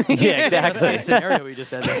understand you. Yeah, That's exactly. the scenario we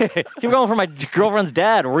just had. There. You're going for my girlfriend's dad.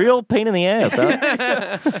 Real pain in the ass,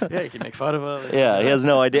 huh? Yeah, you can make fun of him. Yeah, he has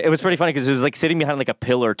no idea. It was pretty funny because he was like sitting behind like a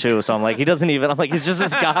pillar too. So I'm like, he doesn't even. I'm like, he's just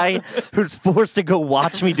this guy who's forced to go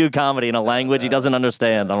watch me do comedy in a language he doesn't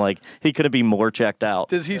understand. I'm like, he couldn't be more checked out.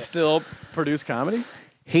 Does he still produce comedy?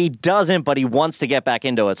 He doesn't, but he wants to get back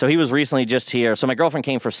into it. So he was recently just here. So my girlfriend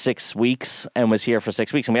came for 6 weeks and was here for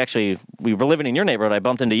 6 weeks. And we were living in your neighborhood. I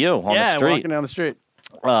bumped into you on the street. Walking down the street.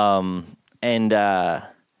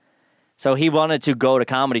 So he wanted to go to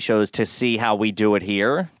comedy shows to see how we do it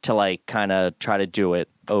here, to like kind of try to do it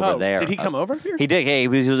over there. Did he come over here? He did. Hey, he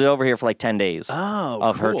was over here for like 10 days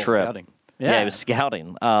of her cool. trip. Scouting. Yeah, he was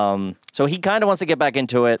scouting. So he kind of wants to get back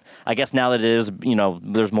into it. I guess now that it is,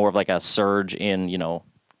 there's more of like a surge in,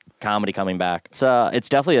 comedy coming back. It's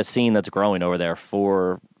definitely a scene that's growing over there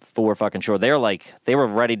for fucking sure. They were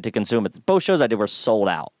ready to consume it. Both shows I did were sold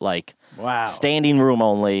out. Like, Wow. standing room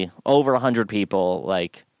only, over 100 people.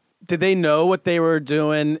 Like, Did they know what they were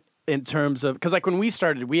doing in terms of, because like when we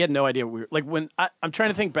started, we had no idea what we were, like when I'm trying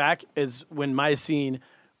to think back is when my scene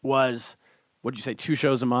was, what'd you say, 2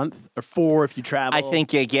 shows a month or 4 if you travel? I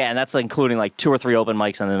think, yeah, and that's like including like 2 or 3 open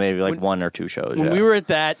mics and then maybe like 1 or 2 shows. when yeah. we were at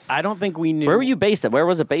that, I don't think we knew. Where were you based at? Where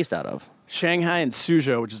was it based out of? Shanghai and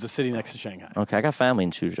Suzhou, which is the city next to Shanghai. Okay, I got family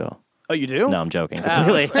in Suzhou. Oh, you do? No, I'm joking.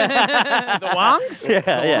 Completely. The Wangs? yeah.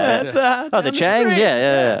 That's, Oh, down the the Changs? street.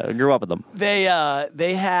 Yeah. I grew up with them. They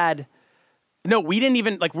had. No, we didn't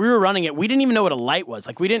even, like, we were running it. We didn't even know what a light was.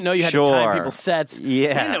 Like, we didn't know you had to time Sure. people's sets. Yeah.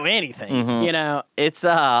 We didn't know anything, you know? It's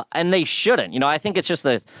and they shouldn't. I think it's just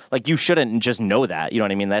that like you shouldn't just know that. You know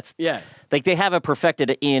what I mean? That's Yeah. Like they have it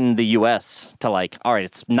perfected in the U.S. to like, all right,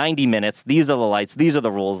 it's 90 minutes. These are the lights. These are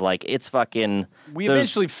the rules. Like it's fucking. We there's-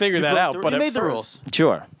 eventually figured that out, but you at made the first- rules.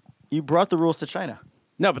 Sure. You brought the rules to China.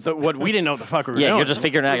 No, but what we didn't know what the fuck we were Yeah, doing. you're just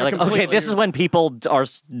figuring it out. We You're were like, okay, completely- this is when people are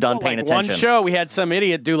done paying like attention. One show, we had some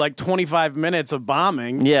idiot do like 25 minutes of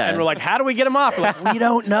bombing. Yeah. And we're like, how do we get him off? We're like, we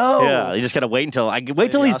don't know. Yeah, you just gotta wait until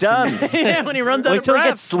he's done. Yeah, when he runs out Wait of till he breath.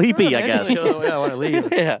 gets sleepy, I guess. I want to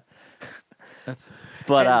leave. Yeah.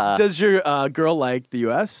 But Does your girl like the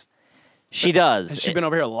U.S.? she does. Has she been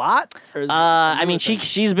over here a lot? Or is it I a mean, newer thing?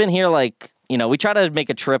 she's been here like we try to make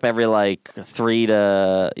a trip every like 2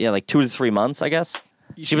 to 3 months, I guess.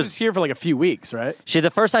 She was here for like a few weeks, right? The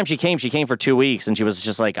first time she came for 2 weeks, and she was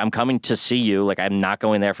just like, "I'm coming to see you. Like, I'm not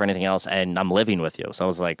going there for anything else, and I'm living with you." So I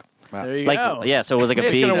was like, There you like, go. yeah. So it was like a Hey,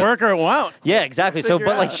 it's big. gonna work or it won't. Yeah, exactly. So, Figure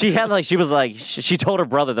but like out. she had like she was like she told her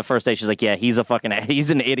brother the first day. She's like, "Yeah, he's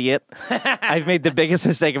an idiot. I've made the biggest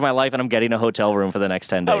mistake of my life, and I'm getting a hotel room for the next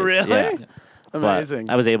 10 days." Oh, really? Yeah. But Amazing.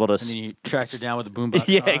 I was able to. And then you tracked her down with the boombox.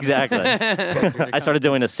 Yeah, on. exactly. I started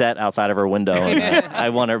doing a set outside of her window, and I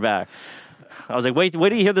won her back. I was like, wait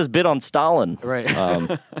till you hear this bit on Stalin. Right. Um,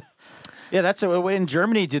 Yeah, that's in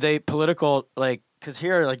Germany. Do they political like? Because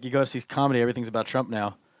here, like, you go to see comedy, everything's about Trump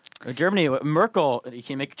now. In Germany, Merkel, you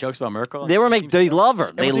can't make jokes about Merkel. they were Seems they so- love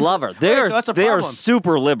her. They seems- love her. Right, They're so that's a they are problem.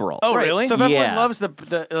 super liberal. Oh, Right, really? So if everyone Yeah. loves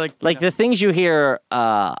the Like the things you hear,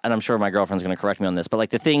 and I'm sure my girlfriend's going to correct me on this, but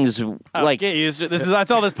like the things like Get used to it.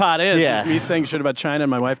 That's all this pod is. Yeah. Is me saying shit about China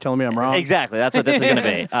and my wife telling me I'm wrong. exactly that's what this is going to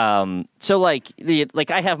be. So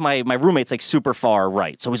like I have my roommate's like super far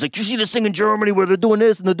right, so he's like, "Do you see this thing in Germany where they're doing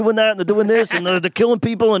this and they're doing that and they're doing this and they're killing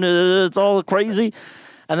people and it's all crazy."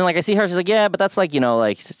 And then like I see her, she's like, "Yeah, but that's like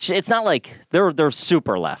like it's not like they're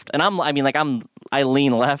super left." And I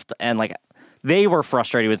lean left, and like they were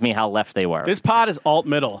frustrated with me how left they were. This pod is alt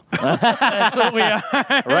middle. That's what we are.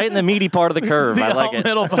 Right in the meaty part of the curve. The I like alt it.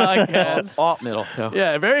 middle podcast. alt middle. So.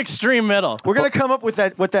 Yeah, very extreme middle. We're gonna come up with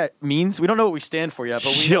what that means. We don't know what we stand for yet, but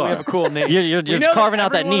we know Sure. we have a cool name. You're We know carving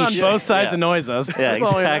out that everyone niche. on both sides Yeah. annoys us. Yeah, That's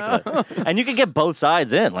all we know. exactly. And you can get both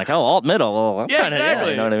sides in, like alt middle. Well, I'm Yeah, kinda,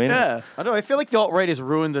 exactly. you know what I mean? Yeah. I don't know. I feel like the alt right has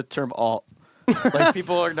ruined the term alt. Like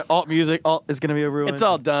people are alt music. Alt is gonna be a ruin. It's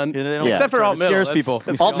all done. You know, they don't Yeah. Except for try to alt middle. scares That's- people.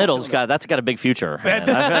 that's Alt the middle's that's got a big future. man.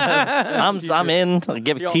 I'm in. I'll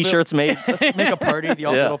give The alt T-shirts made. Let's make a party. The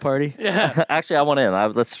alt Yeah. middle party. Actually, I want in.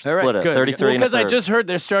 Let's All right, split it. good. 33 and a Because I third. just heard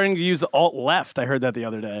they're starting to use the alt left. I heard that the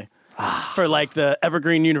other day. For like the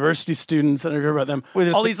Evergreen University students, and I heard about them. Wait,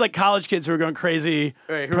 is All the- these like college kids who are going crazy,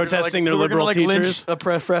 Right, who are gonna, protesting like, their who are gonna, liberal like, teachers. lynch a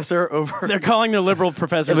professor over. They're calling their liberal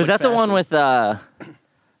professors. Was like that the one with fascists.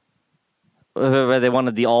 where they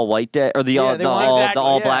wanted the all white day or the Yeah, all they the wanted- all Exactly, the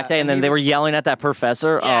all yeah. black day, and then He they were was- yelling at that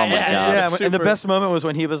professor. Yeah, oh my yeah, god! Yeah, Super. and the best moment was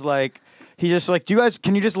when he was like, he just like, do you guys,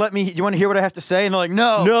 can you just let me, do you want to hear what I have to say? And they're like,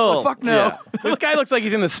 no. No. Like, fuck no. Yeah. This guy looks like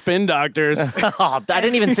he's in the Spin Doctors. Oh, I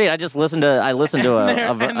didn't even see it. I just listened to they're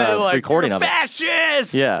a like, recording "You're of it.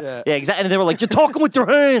 fascist! Yeah, exactly. And they were like, "You're talking with your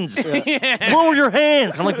hands. Lower your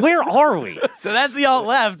hands." I'm like, "Where are we?" So that's the alt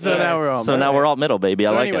left. So now we're all. So now we're all middle, baby. I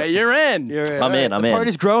So like anyway, it. you're in. I'm in. I'm the in.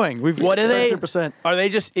 party's growing. We've What are they? 100%. Are they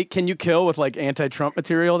just? Can you kill with like anti-Trump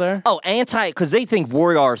material there? Oh, because they think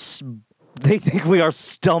we are. They think we are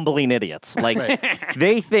stumbling idiots. Like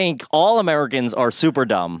they think all Americans are super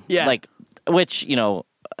dumb. Yeah. Like, which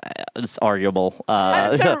it's arguable.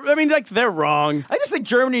 I mean, like they're wrong. I just think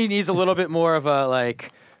Germany needs a little bit more of a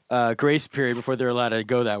like grace period before they're allowed to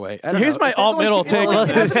go that way. I don't Here's know. my It's alt-middle only- take.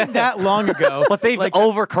 It wasn't that long ago. But they've Like,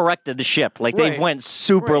 overcorrected the ship. Like they've Right. went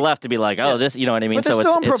super Right. left to be like, oh, this, you know what I mean? but they're so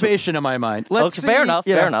still on it's probation in my mind. Let's Okay, fair see, enough,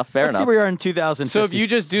 you fair know, enough, fair let's see enough. where we are in 2050. So if you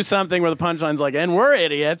just do something where the punchline's like, "And we're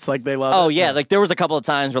idiots," like they love. Oh it. yeah, like there was a couple of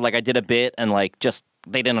times where like I did a bit and like just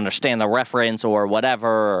they didn't understand the reference or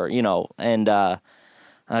whatever, and I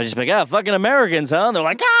was just like, "Oh, fucking Americans, huh?" And they're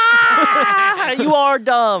like, "Ah, you are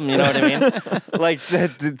dumb." You know what I mean? Like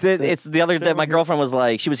it's the other day. My girlfriend was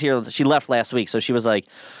like, she was here. She left last week, so she was like,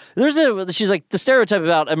 she's like the stereotype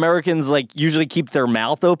about Americans like usually keep their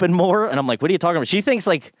mouth open more, and I'm like, what are you talking about? She thinks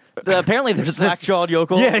like apparently there's this. black-jawed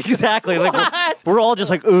yokel. Yeah, exactly. Like we're all just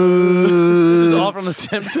like, This is all from The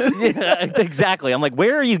Simpsons. yeah, exactly. I'm like,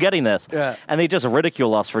 where are you getting this? Yeah. And they just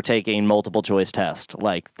ridicule us for taking multiple choice test.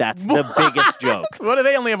 Like that's the biggest joke. What do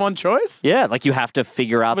they only have one choice? Yeah, like you have to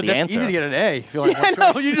figure out But the that's answer. easy to get an A. If you like I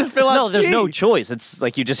know. You just fill out. No, there's C. no choice. It's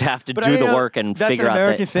like you just have to But do I the know work and that's figure an out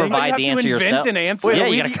American the thing. provide You have the to answer invent yourself. an answer. Yeah,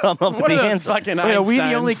 Wait, you got to come up What with are the those answer. fucking Wait, are we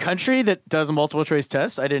the only Einsteins? country that does a multiple choice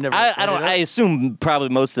test? I didn't ever. I don't. I assume probably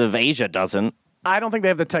most of Asia doesn't. I don't think they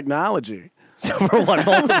have the technology. So for one,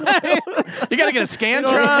 multiple, You got to get a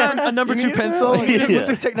Scantron. a number 2 pencil. Yeah. What's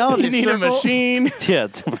the technology? You need a Circle? machine. yeah.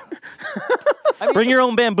 Bring your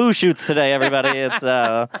own bamboo shoots today, everybody. It's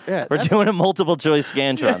Yeah, we're that's- doing a multiple choice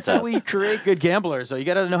Scantron That's how test. we create good gamblers. So you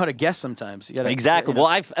got to know how to guess sometimes. You gotta, Exactly. you know.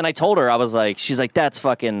 Well, I told her I was like, she's like, that's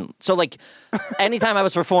fucking. So like, anytime I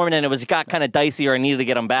was performing and it got kind of dicey or I needed to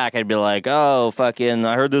get them back, I'd be like, oh fucking,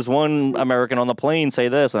 I heard this one American on the plane say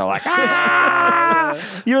this, and they're like,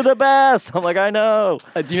 you're the best. I'm like, I know.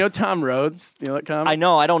 Do you know Tom Rhodes? You know that comic? I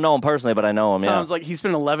know. I don't know him personally, but I know him. Tom's like he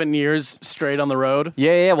spent 11 years straight on the road.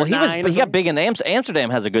 Yeah. Well, or he was. 9 But or he got something. big in Amsterdam.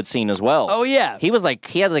 Has a good scene as well. Oh yeah. He was like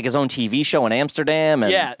he had like his own TV show in Amsterdam,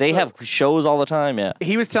 and Yeah, they so- have shows all the time. Yeah.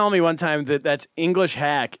 He was telling me one time that that's English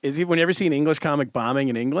hack. Is he? When you ever see an English comic bombing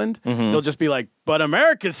in England, they'll just be like, "But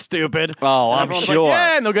America's stupid." Mm-hmm. Oh, And I'm everyone's sure. Like,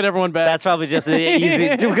 yeah, and they'll get everyone back. That's probably just the easy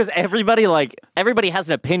because everybody has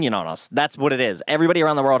an opinion on us. That's what it is. Everybody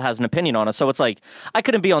around the world has an opinion on us. So it's like I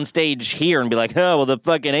couldn't be on stage here and be like, oh well, the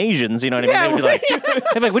fucking Asians. You know what I mean? Yeah,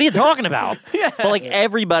 They'd be like, what are you talking about? Yeah. But like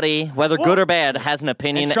everybody, whether good or bad, has an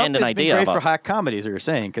opinion And Trump and an has idea been of great for us. hack comedies, you're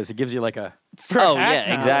saying, because it gives you like a. Oh hack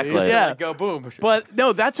yeah, exactly. comedies, yeah. Like, go boom. But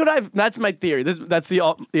no, that's what that's my theory. That's the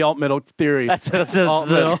alt middle theory. That's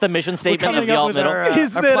middle. the mission statement of coming the up alt with middle. our,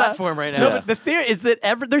 Is our that, platform right now. No, but the theory is that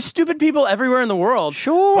there's stupid people everywhere in the world.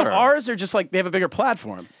 Sure. But ours are just like they have a bigger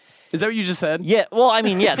platform. Is that what you just said? Yeah, well, I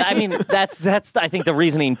mean, that's I think the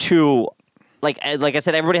reasoning too. Like I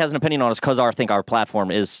said, everybody has an opinion on us because I think our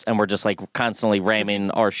platform is, and we're just like constantly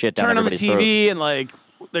ramming our shit down Turn on the everybody's throat. TV and like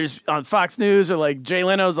there's on Fox News or like Jay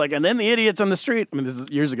Leno's like, and then the idiots on the street. I mean, this is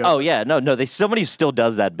years ago. Oh yeah, no, somebody still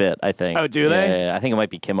does that bit. I think. Oh, do they? Yeah, I think it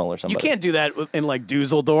might be Kimmel or something. You can't do that in like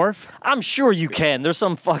Dusseldorf. I'm sure you can. There's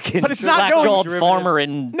some fucking But it's not going slack-jawed derivatives. farmer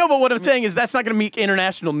in. No, but what I'm saying is that's not going to make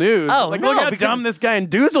international news. Oh, like, no, look how because- dumb this guy in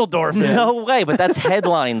Dusseldorf is. No way, but that's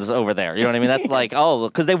headlines over there. You know what I mean? That's like, oh,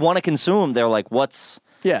 because they want to consume. They're like, what's.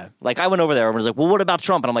 Yeah. Like, I went over there and was like, well, what about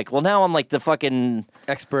Trump? And I'm like, well, now I'm like the fucking.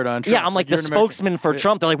 Expert on Trump. Yeah, I'm like the You're an American- spokesman for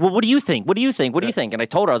Trump. They're like, well, what do you think? What do you think? What do you think? And I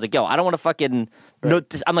told her, I was like, yo, I don't want to fucking. No,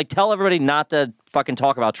 I'm like, tell everybody not to fucking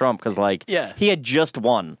talk about Trump because, like, Yeah. he had just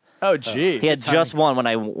won. Oh, gee. He had just won when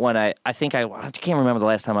I think I can't remember the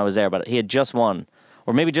last time I was there, but he had just won.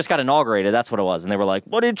 or maybe just got inaugurated. That's what it was. And they were like,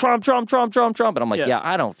 "What did Trump?" And I'm like, "Yeah,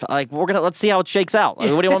 I don't like. Let's see how it shakes out.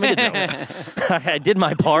 Like, what do you want me to do?" I did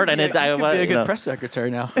my part, and it. I I could be a you good know, press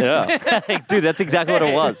secretary now. Yeah, dude, that's exactly what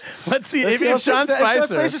it was. Let's see. Let's Maybe see if Sean Spicer.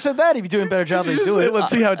 Spicer said that, he'd be doing a better job than he's doing.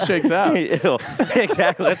 Let's see how it shakes out.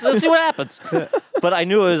 Exactly. Let's see what happens. But I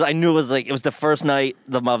knew it was like it was the first night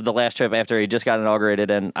of the last trip after he just got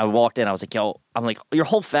inaugurated, and I walked in. I was like, "Yo," I'm like, "Your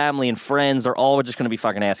whole family and friends are all just going to be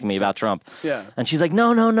fucking asking me about Trump." Yeah. And she's like,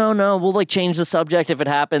 "No. We'll like change the subject if it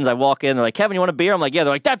happens." I walk in. They're like, "Kevin, you want a beer?" I'm like, "Yeah."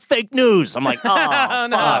 They're like, "That's fake news." I'm like, "Oh,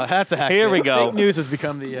 fuck." That's a hack. Here we go. Fake news has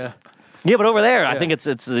become the. Yeah, but over there, I think it's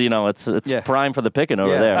Yeah. prime for the picking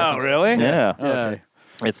over Yeah. there. Oh, really? Yeah. Okay.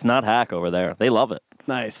 It's not hack over there. They love it.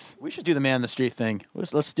 Nice. We should do the man on the street thing.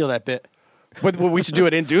 Let's steal that bit. But we should do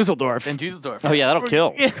it in Dusseldorf. In Dusseldorf. Oh yeah, that'll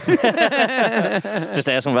kill. Just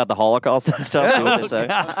ask them about the Holocaust and stuff. See what they say.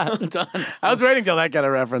 I was waiting till that got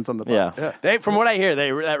a reference on the pod. Yeah. They, from what I hear,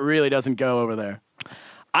 that really doesn't go over there.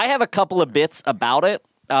 I have a couple of bits about it.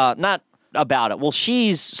 Not about it. Well,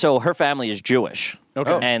 her family is Jewish.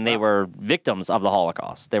 Okay. And they were victims of the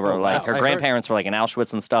Holocaust. They were like, her I heard- grandparents were like in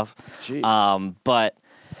Auschwitz and stuff. Jeez. But,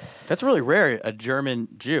 That's really rare, a German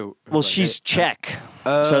Jew. well, Like, she's Czech.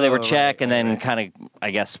 So they were Czech right, and then kind of, I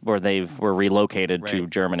guess, were relocated to Right,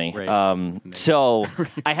 Germany. right. So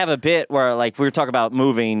I have a bit where, like, we were talking about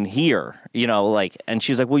moving here, like, and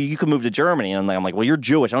she's like, well, you could move to Germany. And I'm like, well, you're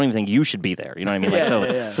Jewish. I don't even think you should be there. You know what I mean?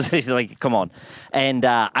 Like, so like, come on. And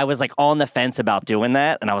I was like on the fence about doing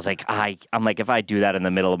that. And I was like, I'm like, if I do that in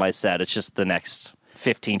the middle of my set, it's just the next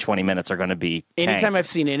 15, 20 minutes are going to be Anytime tanked. I've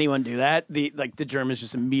seen anyone do that, the Germans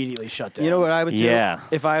just immediately shut down. You know what I would do? Yeah.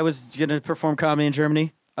 If I was going to perform comedy in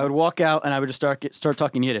Germany, I would walk out and I would just start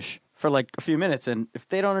talking Yiddish for like a few minutes. And if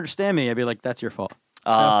they don't understand me, I'd be like, that's your fault.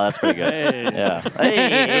 Oh, that's pretty good. Yeah.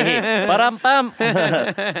 Hey. Ba-dum-bum.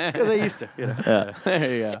 Because I used to.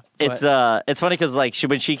 There you go. It's funny because like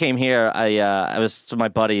when she came here, I was my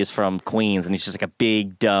buddy is from Queens and he's just like a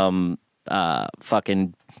big dumb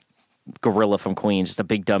fucking gorilla from Queens, just a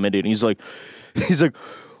big dumb idiot. And he's like,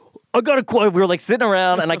 I got a quote. We were like sitting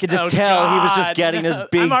around, and I could just tell he was just getting his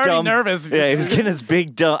big I'm already dumb. nervous. Yeah, he was getting his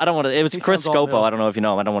big dumb. I don't want to. It was Chris sounds all Scopo. new. I don't know if you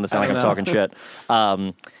know him. I don't want to sound like I'm talking shit.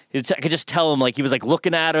 I could just tell him like he was like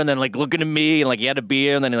looking at her and then like looking at me and like he had a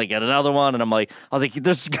beer and then he like had another one and I was like,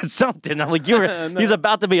 there's something. I'm like, he's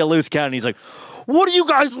about to be a loose cannon. He's like, what do you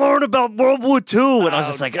guys learn about World War II? And I was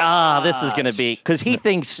just like, this is gonna be because he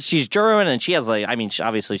thinks she's German and she has like, I mean,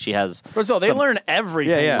 obviously she has. First of all, they some- learn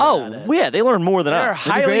everything. Yeah. about it. Oh yeah, they learn more than They're us.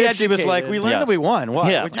 highly Great if she was like, educated. we learned Yes. that we won.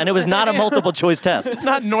 Why? Yeah, and it was not a multiple choice test. It's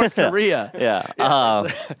not North Korea. Yeah.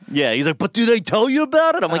 Yeah. He's like, but do they tell you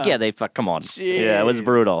about it? I'm like, yeah, come on. Yeah, it was Jeez.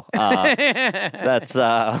 brutal.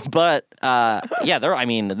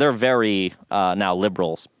 They're very now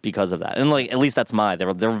liberals because of that. And like, at least that's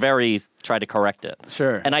they're very try to correct it.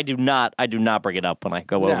 Sure. And I do not bring it up when I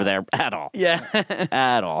go over there at all. Yeah.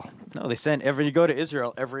 At all. No, they send you go to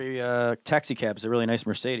Israel, every taxi cab is a really nice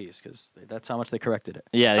Mercedes because that's how much they corrected it.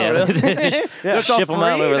 Yeah. It's all Ship them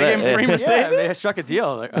out free? over They there. gave 'em free Yeah. Mercedes? Yeah, they struck a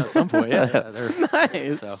deal like, at some point. Yeah, they're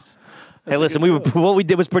Nice. Hey, listen, what we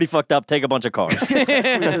did was pretty fucked up. Take a bunch of cars.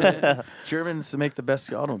 Germans make the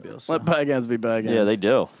best automobiles. Let bygones be bygones. Yeah, they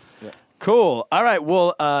do. Cool. All right.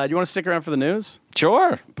 Well, you want to stick around for the news?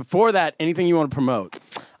 Sure. Before that, anything you want to promote?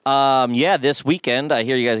 This weekend, I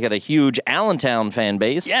hear you guys got a huge Allentown fan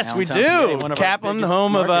base. Yes, we Allentown, do. PA, one of our Kaplan, biggest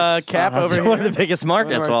home of markets. Cap It's over one here. of the biggest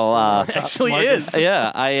markets. One of Well, Actually is.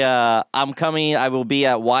 yeah, I'm coming. I will be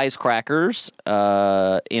at Wisecrackers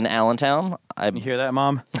in Allentown. You hear that,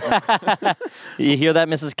 Mom? You hear that,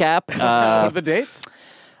 Mrs. Cap? What are the dates?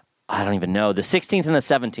 I don't even know. The 16th and the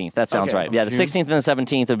 17th. That sounds Okay. right. Yeah, the 16th and the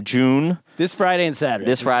 17th of June. This Friday and Saturday.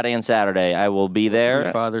 This Friday and Saturday, I will be there,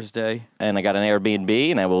 Father's Day. and I got an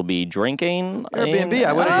Airbnb, and I will be drinking. Airbnb.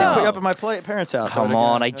 I would have put you up at my parents' house. Come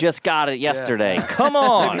on, I just got it yesterday. Come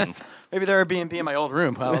on. Maybe they're Airbnb in my old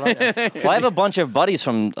room. I don't know. Well, I have a bunch of buddies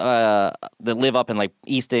from that live up in like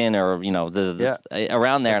Easton or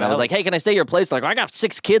around there, and I was like, "Hey, can I stay at your place?" They're like, I got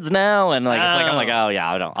 6 kids now, and like I'm like, "Oh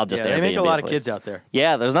yeah, I'll just." Yeah, they make a Airbnb lot of place." kids out there.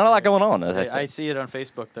 Yeah, there's not a lot going on. I see it on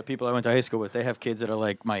Facebook. The people I went to high school with, they have kids that are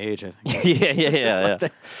like my age, I think. yeah.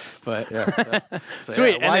 But yeah, so,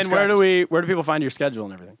 Sweet. yeah, And then where do people find your schedule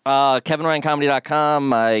and everything? KevinRyanComedy.com.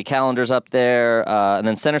 My calendar's up there, and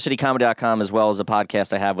then CenterCityComedy.com as well as a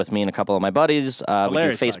podcast I have with me and a couple of my buddies. We do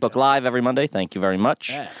Hilarious Facebook podcast. Live every Monday. Thank you very much.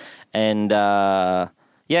 Yeah. And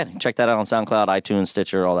check that out on SoundCloud, iTunes,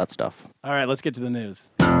 Stitcher, all that stuff. All right, let's get to the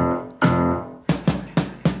news.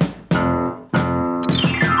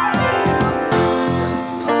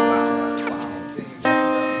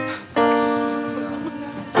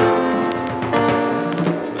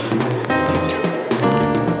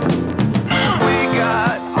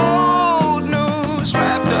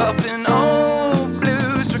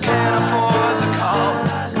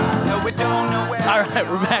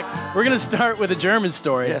 We're gonna start with a German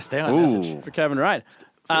story. Yeah, stay on Ooh. message. For Kevin Ryan.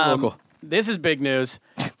 local. This is big news.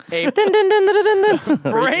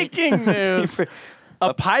 Breaking news.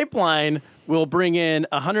 A pipeline will bring in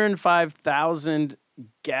 105,000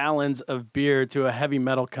 gallons of beer to a heavy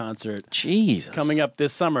metal concert Jesus. coming up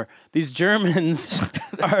this summer. These Germans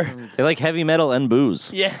are, They like heavy metal and booze.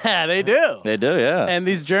 yeah, they do. They do, yeah. And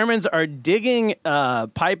these Germans are digging a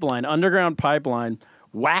pipeline, underground pipeline,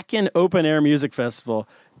 Wacken Open Air Music Festival.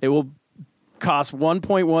 It will cost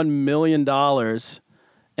 $1.1 million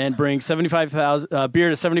and bring 75,000 beer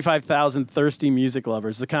to 75,000 thirsty music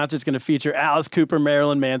lovers. The concert's going to feature Alice Cooper,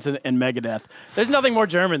 Marilyn Manson, and Megadeth. There's nothing more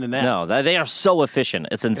German than that. no, they are so efficient.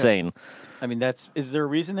 It's insane. I mean, is there a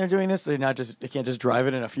reason they're doing this? They can't just drive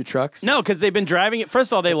it in a few trucks? No, because they've been driving it.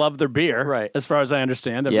 First of all, they love their beer, Right. as far as I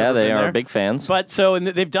understand. I've Yeah, never they been are there. big fans. But so and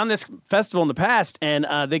they've done this festival in the past, and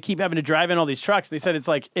they keep having to drive in all these trucks. They said it's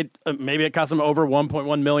like maybe it costs them over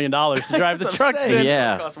 $1.1 million to drive the That's what I'm trucks saying. in.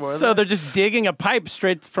 Yeah. So they're just digging a pipe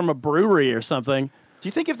straight from a brewery or something. Do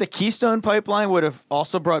you think if the Keystone Pipeline would have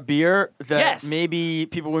also brought beer, that Yes. maybe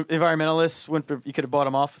environmentalists wouldn't? You could have bought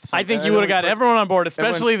them off? I think you would have got everyone on board,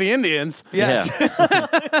 especially the Indians. Yes,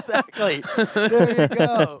 exactly. There you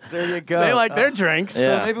go. There you go. They like their drinks.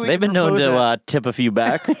 Yeah. maybe we They've can been known propose to that. tip a few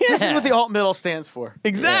back. This is what the alt middle stands for.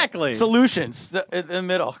 Exactly. Solutions. The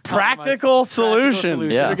middle. Practical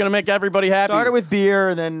solutions. Yeah. They're going to make everybody happy. Start it with beer,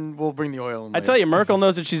 and then we'll bring the oil in. I tell you, Merkel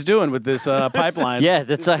knows what she's doing with this pipeline. Yeah,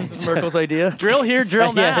 that's this is Merkel's idea. Drill here,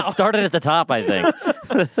 drill now. yeah, it started at the top, I think.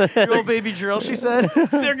 Drill, baby, drill. She said.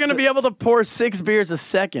 They're going to be able to pour 6 beers a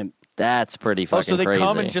second. That's pretty fucking Oh, so they crazy.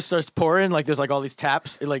 come and it just starts pouring. Like there's like all these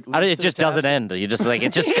taps. It like it just doesn't end. You just like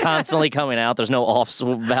it's just constantly coming out. There's no off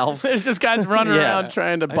valve. There's just guys running Yeah. around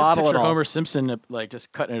trying to I just bottle it picture all. Homer Simpson like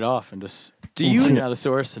just cutting it off and just Do you- out of the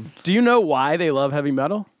source and Do you know why they love heavy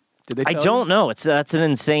metal? Did they I tell don't know. That's an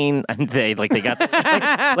insane. They got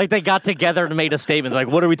they got together and made a statement like,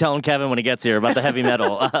 "What are we telling Kevin when he gets here about the heavy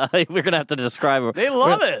metal?" We're gonna have to describe it. They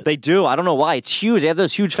love it. They do. I don't know why. It's huge. They have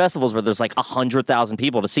those huge festivals where there's like 100,000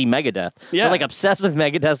 people to see Megadeth. Yeah. They're like obsessed with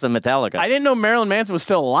Megadeth and Metallica. I didn't know Marilyn Manson was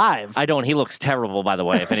still alive. I don't. He looks terrible, by the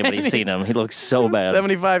way. If anybody's seen him, he looks so bad.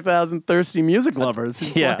 75,000 thirsty music lovers.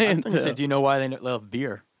 He's Yeah. playing I'm gonna say, to- do you know why they love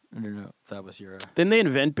beer? I don't know if that was your. Didn't they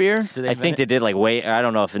invent beer? Did they I think they did like way. I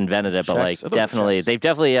don't know if invented it, but Chex? I like thought definitely, Chex. they've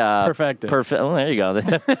definitely Perfected. Oh, there you go.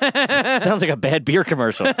 Sounds like a bad beer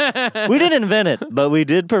commercial. We didn't invent it, but we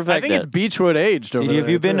did perfect I think it. it's Beechwood aged. Over Have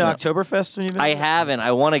you been to to Oktoberfest when you've been? I haven't.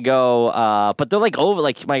 I want to go, but they're like over.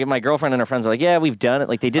 Like my girlfriend and her friends are like, yeah, we've done it.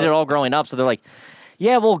 Like they did it all growing up, so they're like,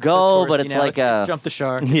 yeah, we'll go, but it's like let's jump the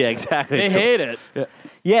shark. yeah, exactly. They It's- hate it.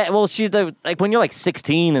 Yeah, well, she's like when you're like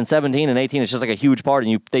 16 and 17 and 18, it's just like a huge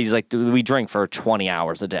party, and they just like we drink for 20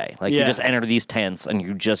 hours a day. Like Yeah. you just enter these tents and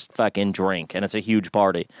you just fucking drink, and it's a huge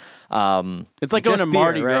party. It's like going to Just beer,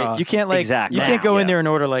 Mardi right? Gras. You can't like Exactly. you can't go in Yeah. there and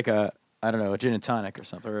order like a gin and tonic or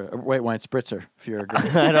something, or a white wine spritzer if you're a girl.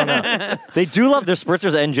 I don't know. They do love their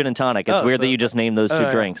spritzers and gin and tonic. It's Oh, weird so- that you just named those two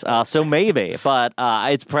yeah. drinks. So maybe, but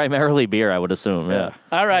it's primarily beer, I would assume. Yeah.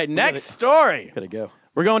 All right, next story. Gotta go.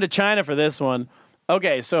 We're going to China for this one.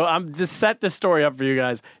 Okay, so I'm just set this story up for you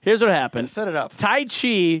guys. Here's what happened. Set it up. Tai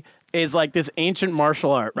Chi is like this ancient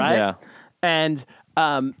martial art, right? Yeah. And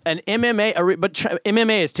MMA,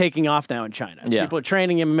 MMA is taking off now in China. Yeah. People are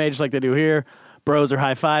training MMA just like they do here. Bros are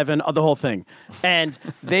high fiving, the whole thing. And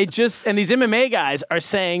and these MMA guys are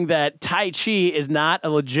saying that Tai Chi is not a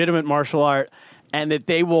legitimate martial art and that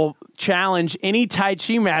they will challenge any Tai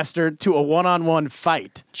Chi master to a one-on-one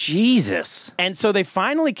fight. Jesus. And so they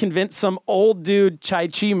finally convinced some old dude Tai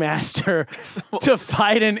Chi master to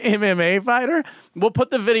fight an MMA fighter. We'll put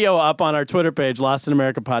the video up on our Twitter page,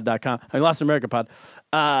 LostInAmericaPod.com. I mean, Lost in America Pod.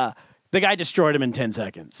 The guy destroyed him in 10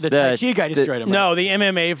 seconds. The Tai Chi guy destroyed him. right? No, the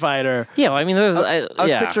MMA fighter. Yeah, well, I mean, there's. I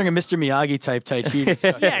was yeah. picturing a Mr. Miyagi type Tai Chi.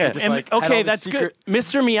 Yeah, just and- like had okay, all the that's secret- good.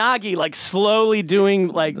 Mr. Miyagi, like slowly doing,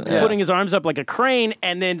 like putting his arms up like a crane,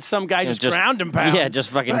 and then some guy just ground him pounds. Yeah, just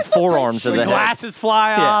fucking I thought forearms Tai to Chi the head. glasses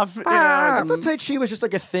fly off. You know, I thought Tai Chi was just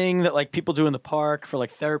like a thing that like people do in the park for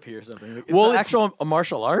like therapy or something. It's Well, an it's- actual a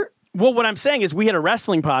martial art. Well, what I'm saying is we had a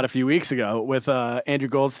wrestling pod a few weeks ago with Andrew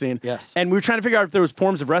Goldstein. Yes. And we were trying to figure out if there was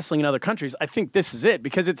forms of wrestling in other countries. I think this is it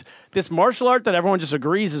because it's this martial art that everyone just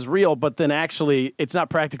agrees is real, but then actually it's not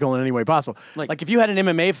practical in any way possible. Like if you had an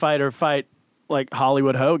MMA fighter fight like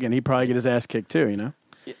Hollywood Hogan, he'd probably get his ass kicked too, you know?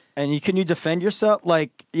 And can you defend yourself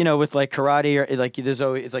like with like karate or like there's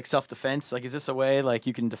always it's like self defense? Like is this a way like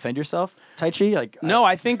you can defend yourself? Tai Chi? Like No,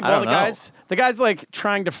 I think I don't the know. guy's like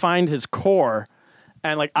trying to find his core.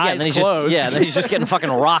 and like Yeah, eyes and then he's closed. just then he's just getting fucking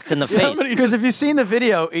rocked in the face. Because if you've seen the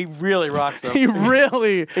video, he really rocks them. he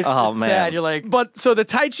really. It's, Oh, it's man. sad. You're like, But so the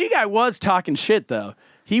Tai Chi guy was talking shit though.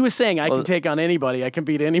 He was saying, "I Well- can take on anybody. I can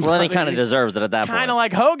beat anybody." Well, then he kind of deserves it at that point. Kind of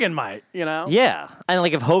like Hogan might, you know. Yeah, and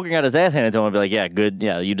like if Hogan got his ass handed to him, I'd be like, yeah, good,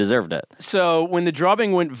 yeah, you deserved it. So when the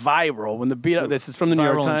drubbing went viral, when the beat up, this is from the New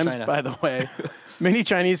York Viral in Times, China. by the way. Many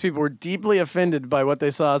Chinese people were deeply offended by what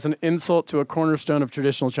they saw as an insult to a cornerstone of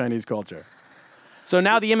traditional Chinese culture. So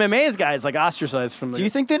now the MMA guy is like ostracized from the. do you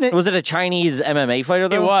think that Was it a Chinese MMA fighter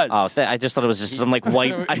though? was. Oh, I just thought it was just some like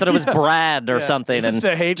white. I thought it was Brad or something, Just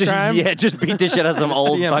and a hate just, crime? Yeah, just beat the shit out of some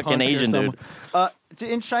old CM fucking Punk or Asian someone? dude.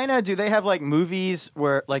 In China, do they have like movies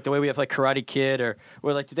where, like the way we have like Karate Kid, or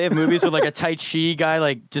where like do they have movies where like a Tai Chi guy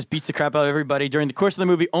like just beats the crap out of everybody during the course of the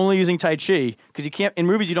movie, only using Tai Chi? Because you can't in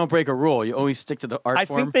movies you don't break a rule, you always stick to the art I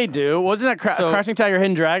form. think they do. Wasn't that So- Crouching Tiger,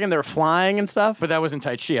 Hidden Dragon? They were flying and stuff. but that wasn't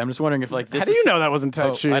Tai Chi. I'm just wondering if like this. How do you know that wasn't Tai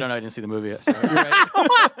Oh, Chi? I don't know. I didn't see the movie yet. So you're right.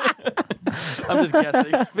 I'm just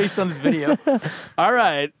guessing based on this video. All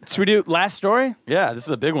right, should we do last story? Yeah, this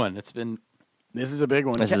is a big one. It's been This is a big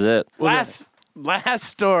one. This is it. Last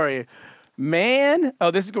story. Man,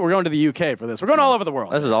 we're going to the UK for this. We're going all over the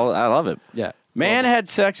world. This is all. I love it. yeah. Man had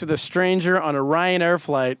sex with a stranger on a Ryanair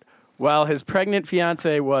flight while his pregnant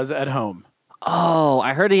fiance was at home. Oh,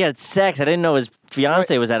 I heard he had sex. I didn't know his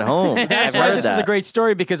fiance was at home. I've That's why heard this that. is a great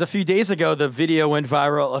story because a few days ago the video went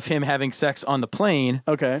viral of him having sex on the plane.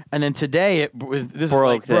 Okay. And then today it was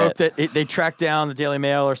Broke that they tracked down the Daily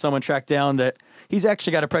Mail or someone tracked down that he's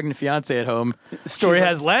actually got a pregnant fiance at home. Story She's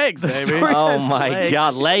has legs, baby. story- Oh has my legs.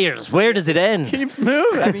 God, layers. Where does it end? Keeps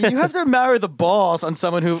moving. I mean, you have to marry the balls on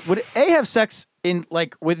someone who would have sex in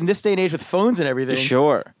like within this day and age with phones and everything.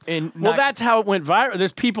 Sure. And Well, not- that's how it went viral.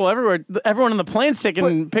 There's people everywhere. Everyone on the plane's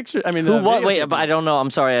taking pictures. I mean, Who? the What? videos Wait, of but I don't know. I'm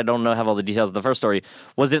sorry, I don't know. Have all the details of the first story.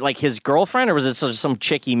 Was it like his girlfriend, or was it just some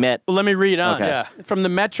chick he met? Let me read on. Okay. Yeah. From the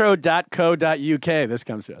metro.co.uk, this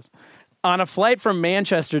comes to us. On a flight from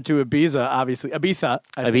Manchester to Ibiza, obviously, Ibiza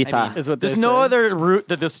I Ibiza. is what they there's no say. other route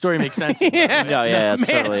that this story makes sense. in, by the way. Yeah, it's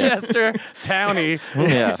totally it. Manchester townie,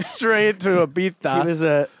 Yeah. straight to Ibiza. He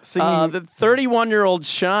was singing. The 31-year-old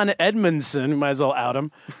Sean Edmondson, we might as well out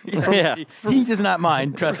him. Yeah. he does not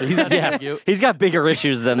mind. Trust me, he's not Yeah, like you. he's got bigger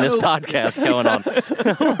issues than this podcast going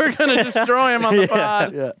on. We're gonna destroy him on the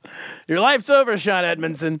pod. Your life's over, Sean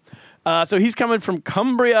Edmondson. So he's coming from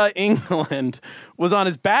Cumbria, England. Was on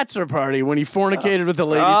his bachelor party when he fornicated with the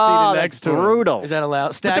lady Oh, seated that's next to him. brutal. Is that allowed?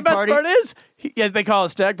 But Stag the best party? part is, they call it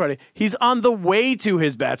stag party. He's on the way to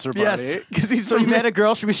his bachelor party Yes. because he's So he from met a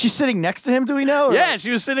girl. Was she sitting next to him? Do we know? Or- Yeah,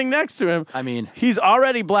 she was sitting next to him. I mean, He's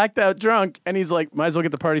already blacked out drunk, and he's like, might as well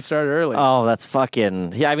get the party started early. Oh, that's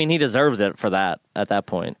fucking. Yeah, I mean, he deserves it for that at that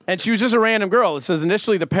point. And she was just a random girl. It says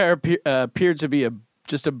initially the pair appeared to be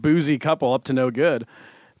just a boozy couple up to no good.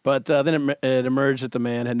 But then it emerged that the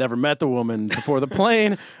man had never met the woman before the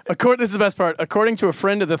plane. This is the best part. According to a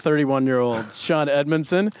friend of the 31-year-old, Sean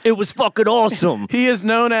Edmondson, It was fucking awesome. he is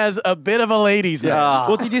known as a bit of a ladies' man. Ah.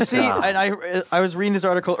 well, did you see? And I was reading this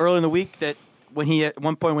article earlier in the week that when he at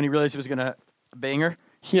one point when he realized he was gonna bang her,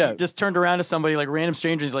 he Yeah. just turned around to somebody like random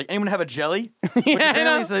strangers. He's like, "Anyone have a jelly?" Which I apparently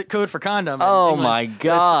know. is a code for condom. in Oh England. my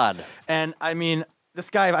God. And I mean, this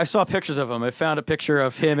guy, I saw pictures of him. I found a picture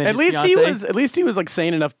of him and At his least he was like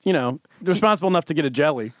sane enough, responsible enough to get a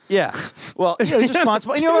jelly. Yeah. Well, he was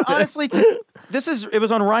responsible. And you know what? Honestly, it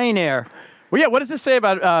was on Ryanair. Well, yeah. What does this say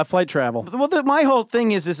about flight travel? Well, my whole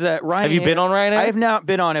thing is that Ryanair. Have you been on Ryanair? I have not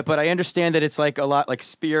been on it, but I understand that it's like a lot like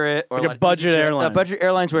Spirit or Like a like budget EasyJet, airline. budget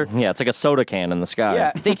airlines where Yeah, it's like a soda can in the sky.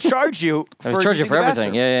 yeah they charge you They for charge you using for the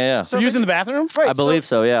everything. bathroom. Yeah. So Using the bathroom? right, I believe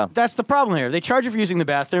so. Yeah. That's the problem here. They charge you for using the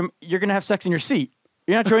bathroom. You're gonna have sex in your seat.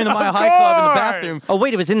 You're not joining the Mile High Club in the bathroom. Oh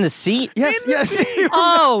wait, it was in the seat. Yes, yes.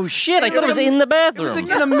 Oh shit! I thought it was in the bathroom. like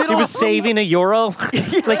in the middle He was of- saving a euro.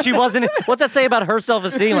 Like she wasn't. What's that say about her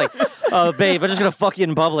self-esteem? Like, oh babe, I'm just gonna fuck you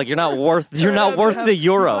in public. You're not worth the Might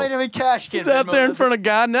euro. have been cash, kid. He's out there in front of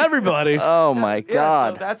God and everybody. Oh my Yeah,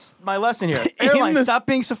 God. so that's my lesson here. In Airlines, the- stop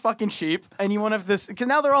being so fucking cheap. And you want to have this, because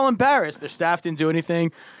now they're all embarrassed. Their staff didn't do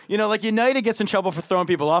anything. Like United gets in trouble for throwing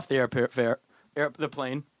people off the the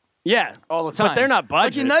plane Yeah. all the time. But they're not Like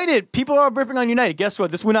budget. United, people are ripping on United. Guess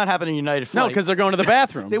what? This would not happen in United flight. No, because they're going to the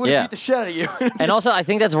bathroom. they would Yeah. beat the shit out of you. And also, I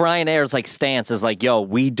think that's Ryanair's like stance is like, yo,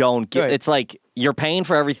 we don't get. Right. It's like you're paying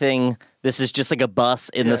for everything. This is just like a bus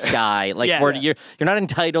in the sky. Like Yeah. you're not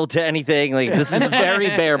entitled to anything. Like this is very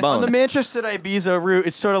bare On bones. the Manchester to Ibiza route,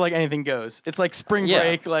 it's sort of like anything goes. It's like spring Yeah.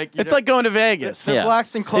 break. Like It's like going to Vegas. the Yeah.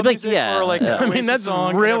 Blacks and club They'd be like, music, yeah, or like yeah. I mean, that's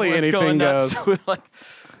song, really everyone's anything going nuts goes. with, like,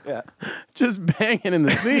 Just banging in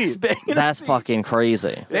the seat. That's fucking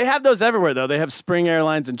crazy. They have those everywhere, though. They have Spring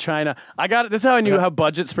Airlines in China. I got it. This is how I knew how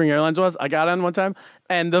budget Spring Airlines was. I got on one time,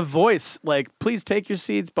 and the voice, like, please take your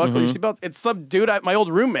seats, buckle your seatbelts. It's some dude, my old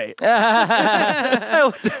roommate.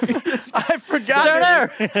 I forgot.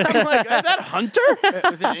 Turner! I'm like, is that Hunter?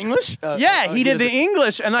 Was it English? Yeah, he did the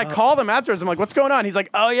English, and I called him afterwards. I'm like, "What's going on?" He's like,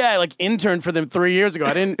 "Oh yeah, I like interned for them 3 years ago.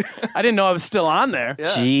 I didn't know I was still on there."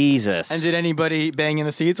 Jesus. And did anybody bang in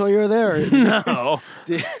the seats while you were there? Or No,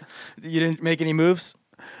 you didn't make any moves?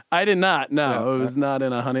 I did not. No, it was not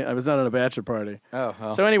in a I was not in a bachelor party. Oh,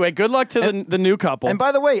 well. So anyway, good luck to the new couple. And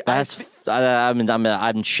by the way,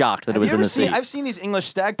 I'm shocked that it have was you in ever the seen? seat. I've seen these English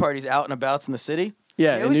stag parties out and about in the city.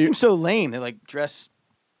 Yeah, they and always you- seem so lame. They like dress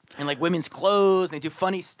in like women's clothes. And they do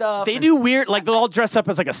funny stuff. they and- do weird, like they'll all dress up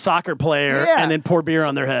as like a soccer player Yeah. and then pour beer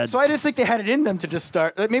on their head. So I didn't think they had it in them to just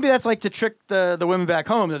start. Maybe that's like to trick the women back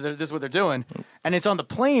home that this is what they're doing, and it's on the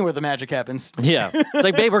plane where the magic happens. Yeah, it's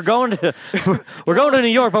like, babe, we're going to New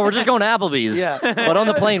York, but we're just going to Applebee's. Yeah. But on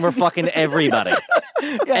the plane, we're fucking everybody.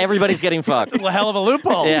 Everybody's getting fucked. a hell of a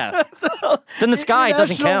loophole. Yeah, it's in the sky. It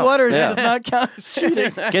doesn't International count. waters Yeah. does not count as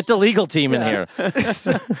cheating. Get the legal team in here.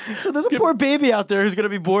 So there's a poor baby out there who's going to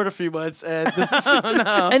be bored a few months, and this is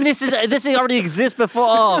And this already exists before.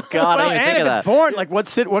 Oh God, Well, I didn't and think if of it's that. born, like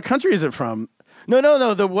what country is it from?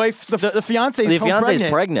 no. The wife, the fiance's The home fiance's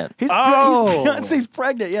pregnant. He's Oh. his fiance's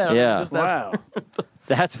pregnant. Yeah. Yeah. just that- Wow.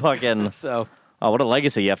 That's fucking. So Oh, what a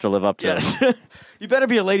legacy you have to live up to. you better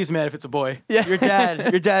be a ladies' man if it's a boy. Yeah.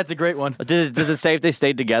 Your dad's a great one. Does it say if they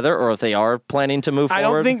stayed together or if they are planning to move I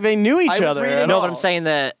forward? don't think they knew each I was other. reading- No, but I'm saying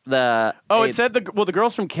that the. Oh, it said the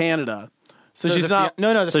girl's from Canada, so she's not.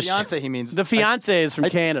 The So she- fiance. He means The fiance is from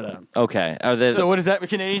Canada. Okay. Are they, So what is that?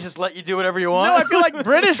 Canadians just let you do whatever you want? No, I feel like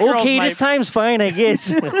British girls okay, might. this time's fine, I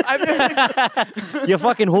guess. I feel You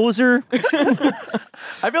fucking hoser.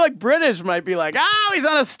 like British might be like, oh, he's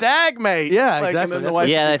on a stag, mate. Yeah, Like, exactly. and then the That's wife-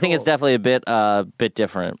 Yeah, pretty I think it's cool. definitely a bit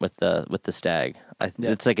different with the stag.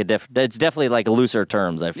 It's like it's definitely like looser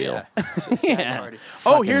terms. I feel. Yeah.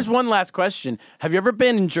 Oh, here's one last question. Have you ever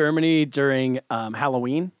been in Germany during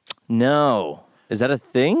Halloween? No, is that a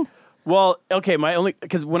thing? Well, okay,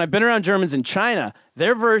 because when I've been around Germans in China,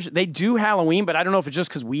 their version they do Halloween, but I don't know if it's just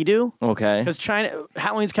because we do. Okay. Because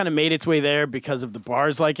Halloween's kind of made its way there because of the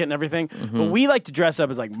bars like it and everything. But we like to dress up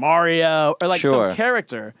as like Mario or like Sure. some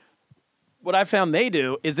character. What I found they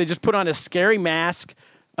do is they just put on a scary mask,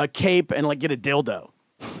 a cape, and like get a dildo.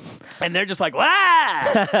 And they're just like, wah!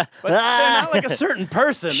 But they're not like a certain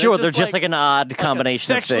person. Sure, they're just like an odd a combination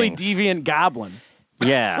sexually of things. deviant goblin.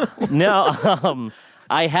 Yeah. No,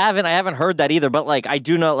 I haven't heard that either. But like, I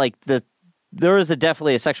do know like there is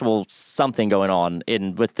definitely a sexual something going on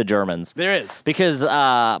with the Germans. There is. Because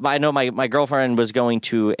I know my girlfriend was going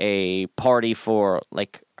to a party for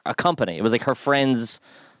like a company. It was like her friend's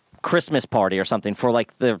Christmas party or something for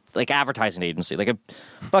like the advertising agency, like a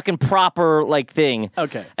fucking proper like thing.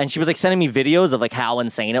 Okay. And she was like sending me videos of like how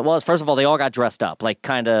insane it was. First of all, they all got dressed up, like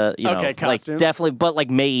kind of Okay, like costumes. definitely, but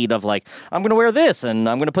like made of like I'm gonna wear this and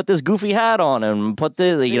I'm gonna put this goofy hat on and put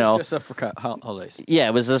the just up for holidays. yeah,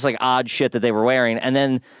 it was just like odd shit that they were wearing. And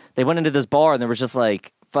then they went into this bar and there was just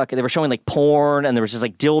like they were showing like porn and there was just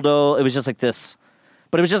like dildo. It was just like this.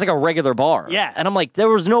 But it was just like a regular bar. Yeah. And I'm like, there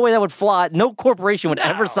was no way that would fly. No corporation would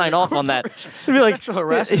ever sign off on that. It'd be like, Sexual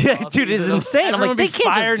harassment yeah, policies dude, it's and- insane. I'm Everyone like, would they be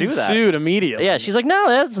can't fired just do and that. sued immediately. Yeah, she's like, no,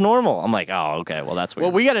 that's normal. I'm like, oh, okay, well, that's weird.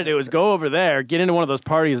 What we got to do is go over there, get into one of those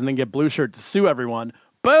parties, and then get Blue Shirt to sue everyone.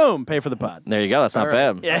 Boom, pay for the pod. There you go. That's not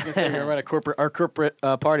bad. Yeah. We're gonna run our corporate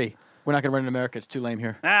party. We're not gonna run in America. It's too lame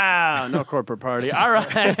here. Ah, no corporate party. All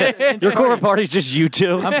right. Your corporate party's just you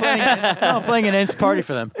two. I'm playing an ends party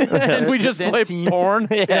for them. And we just Dance play team. porn.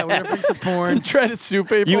 Yeah, we're gonna bring some porn. Try to sue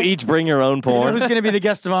people. You each bring your own You know porn. who's gonna be the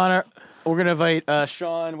guest of honor? We're gonna invite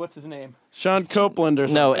Sean. What's his name? Sean Copeland or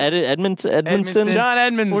something. No, Edmonston. John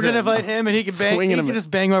Edmonds. We're gonna invite him, and he can bang. Swinging He him. can just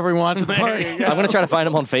bang whoever he wants at the party. I'm going to try to find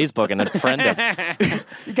him on Facebook and then friend him.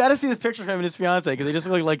 You got to see the picture of him and his fiance because they just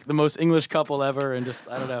look like the most English couple ever, and just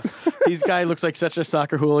I don't know. This guy looks like such a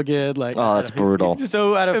soccer hooligan. Like, Oh, I don't that's know, he's- brutal. He's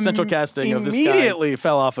so out of central casting of this guy. Immediately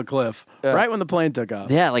fell off a cliff Yeah. right when the plane took off.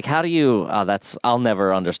 Yeah, like how do you? I'll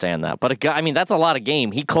never understand that. But a guy, I mean, that's a lot of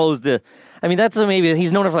game. He closed the. I mean, that's maybe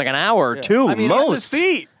he's known it for like an hour or two, I mean, most.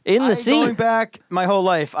 In the seat. Going back my whole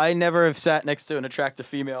life, I never have sat next to an attractive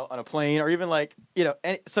female on a plane, or even like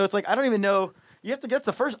so it's like I don't even know. You have to get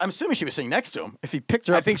the first. I'm assuming she was sitting next to him. If he picked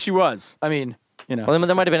her up, I think she was. I mean, Well,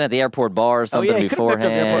 there might have been at the airport bar or something he could've picked up the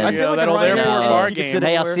airport. I beforehand. Yeah, feel like that in old Ryanair, airport you bar could game. sit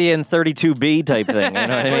Hey, I'll anywhere. see you in 32B type thing. You know what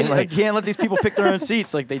I mean? You Like, can't let these people pick their own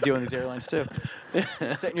seats like they do on these airlines too.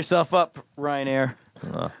 Setting yourself up, Ryanair.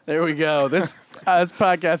 There we go. This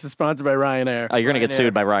podcast is sponsored by Ryanair. Oh, you're gonna get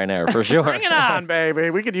sued by Ryanair for sure. Bring it on, baby.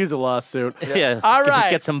 We could use a lawsuit. Yeah. All right.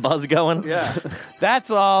 Get some buzz going. Yeah. That's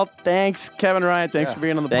all. Thanks, Kevin Ryan. Thanks for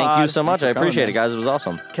being on the pod. Thank you so much. I for coming, appreciate man. it, guys. It was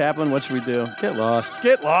awesome. Kaplan, what should we do? Get lost.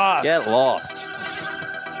 Get lost. Get lost.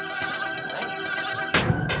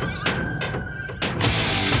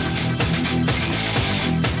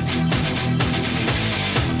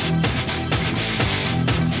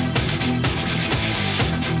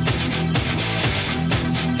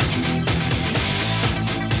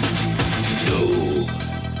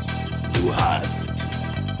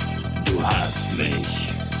 Du hast mich.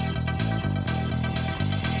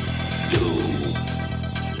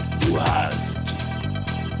 Du hast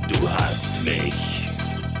mich.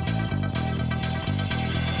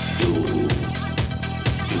 Du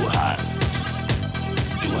hast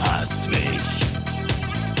mich.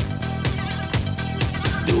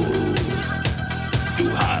 Du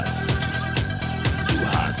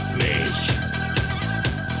hast mich.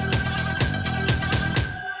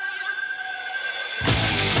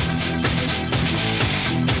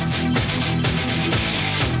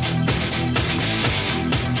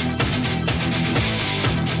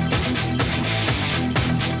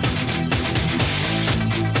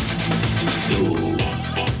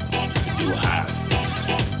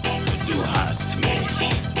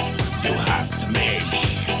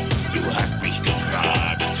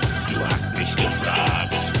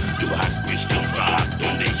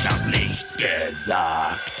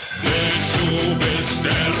 Gesagt. Willst du bis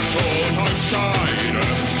der Tod euch scheide,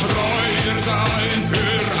 treuer sein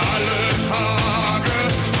für alle Tage?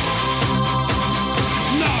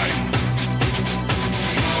 Nein!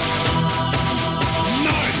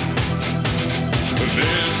 Nein!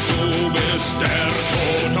 Willst du bis der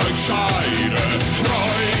Tod euch scheide,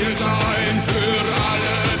 treuer sein für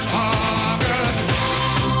alle Tage?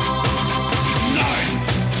 Nein!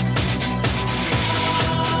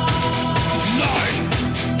 Nein!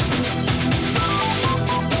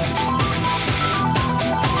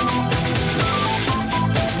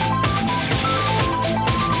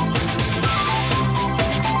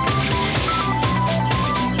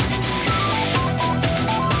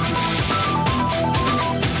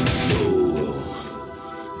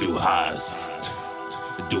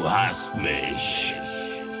 Du hast mich.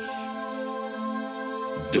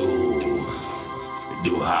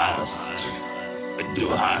 Du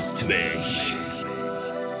hast mich.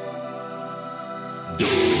 Du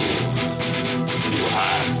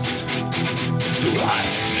hast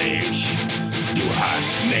mich. Du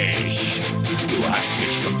hast mich. Du hast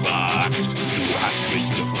mich gefragt. Du hast mich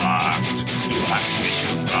gefragt. Du hast mich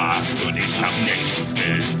gefragt und ich hab nichts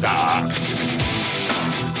gesagt.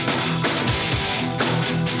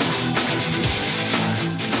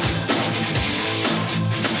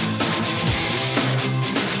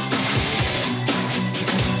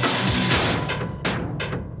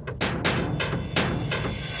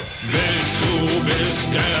 Bis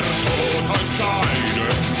der Tod euch scheide,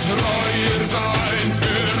 treuer sein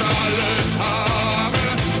für alle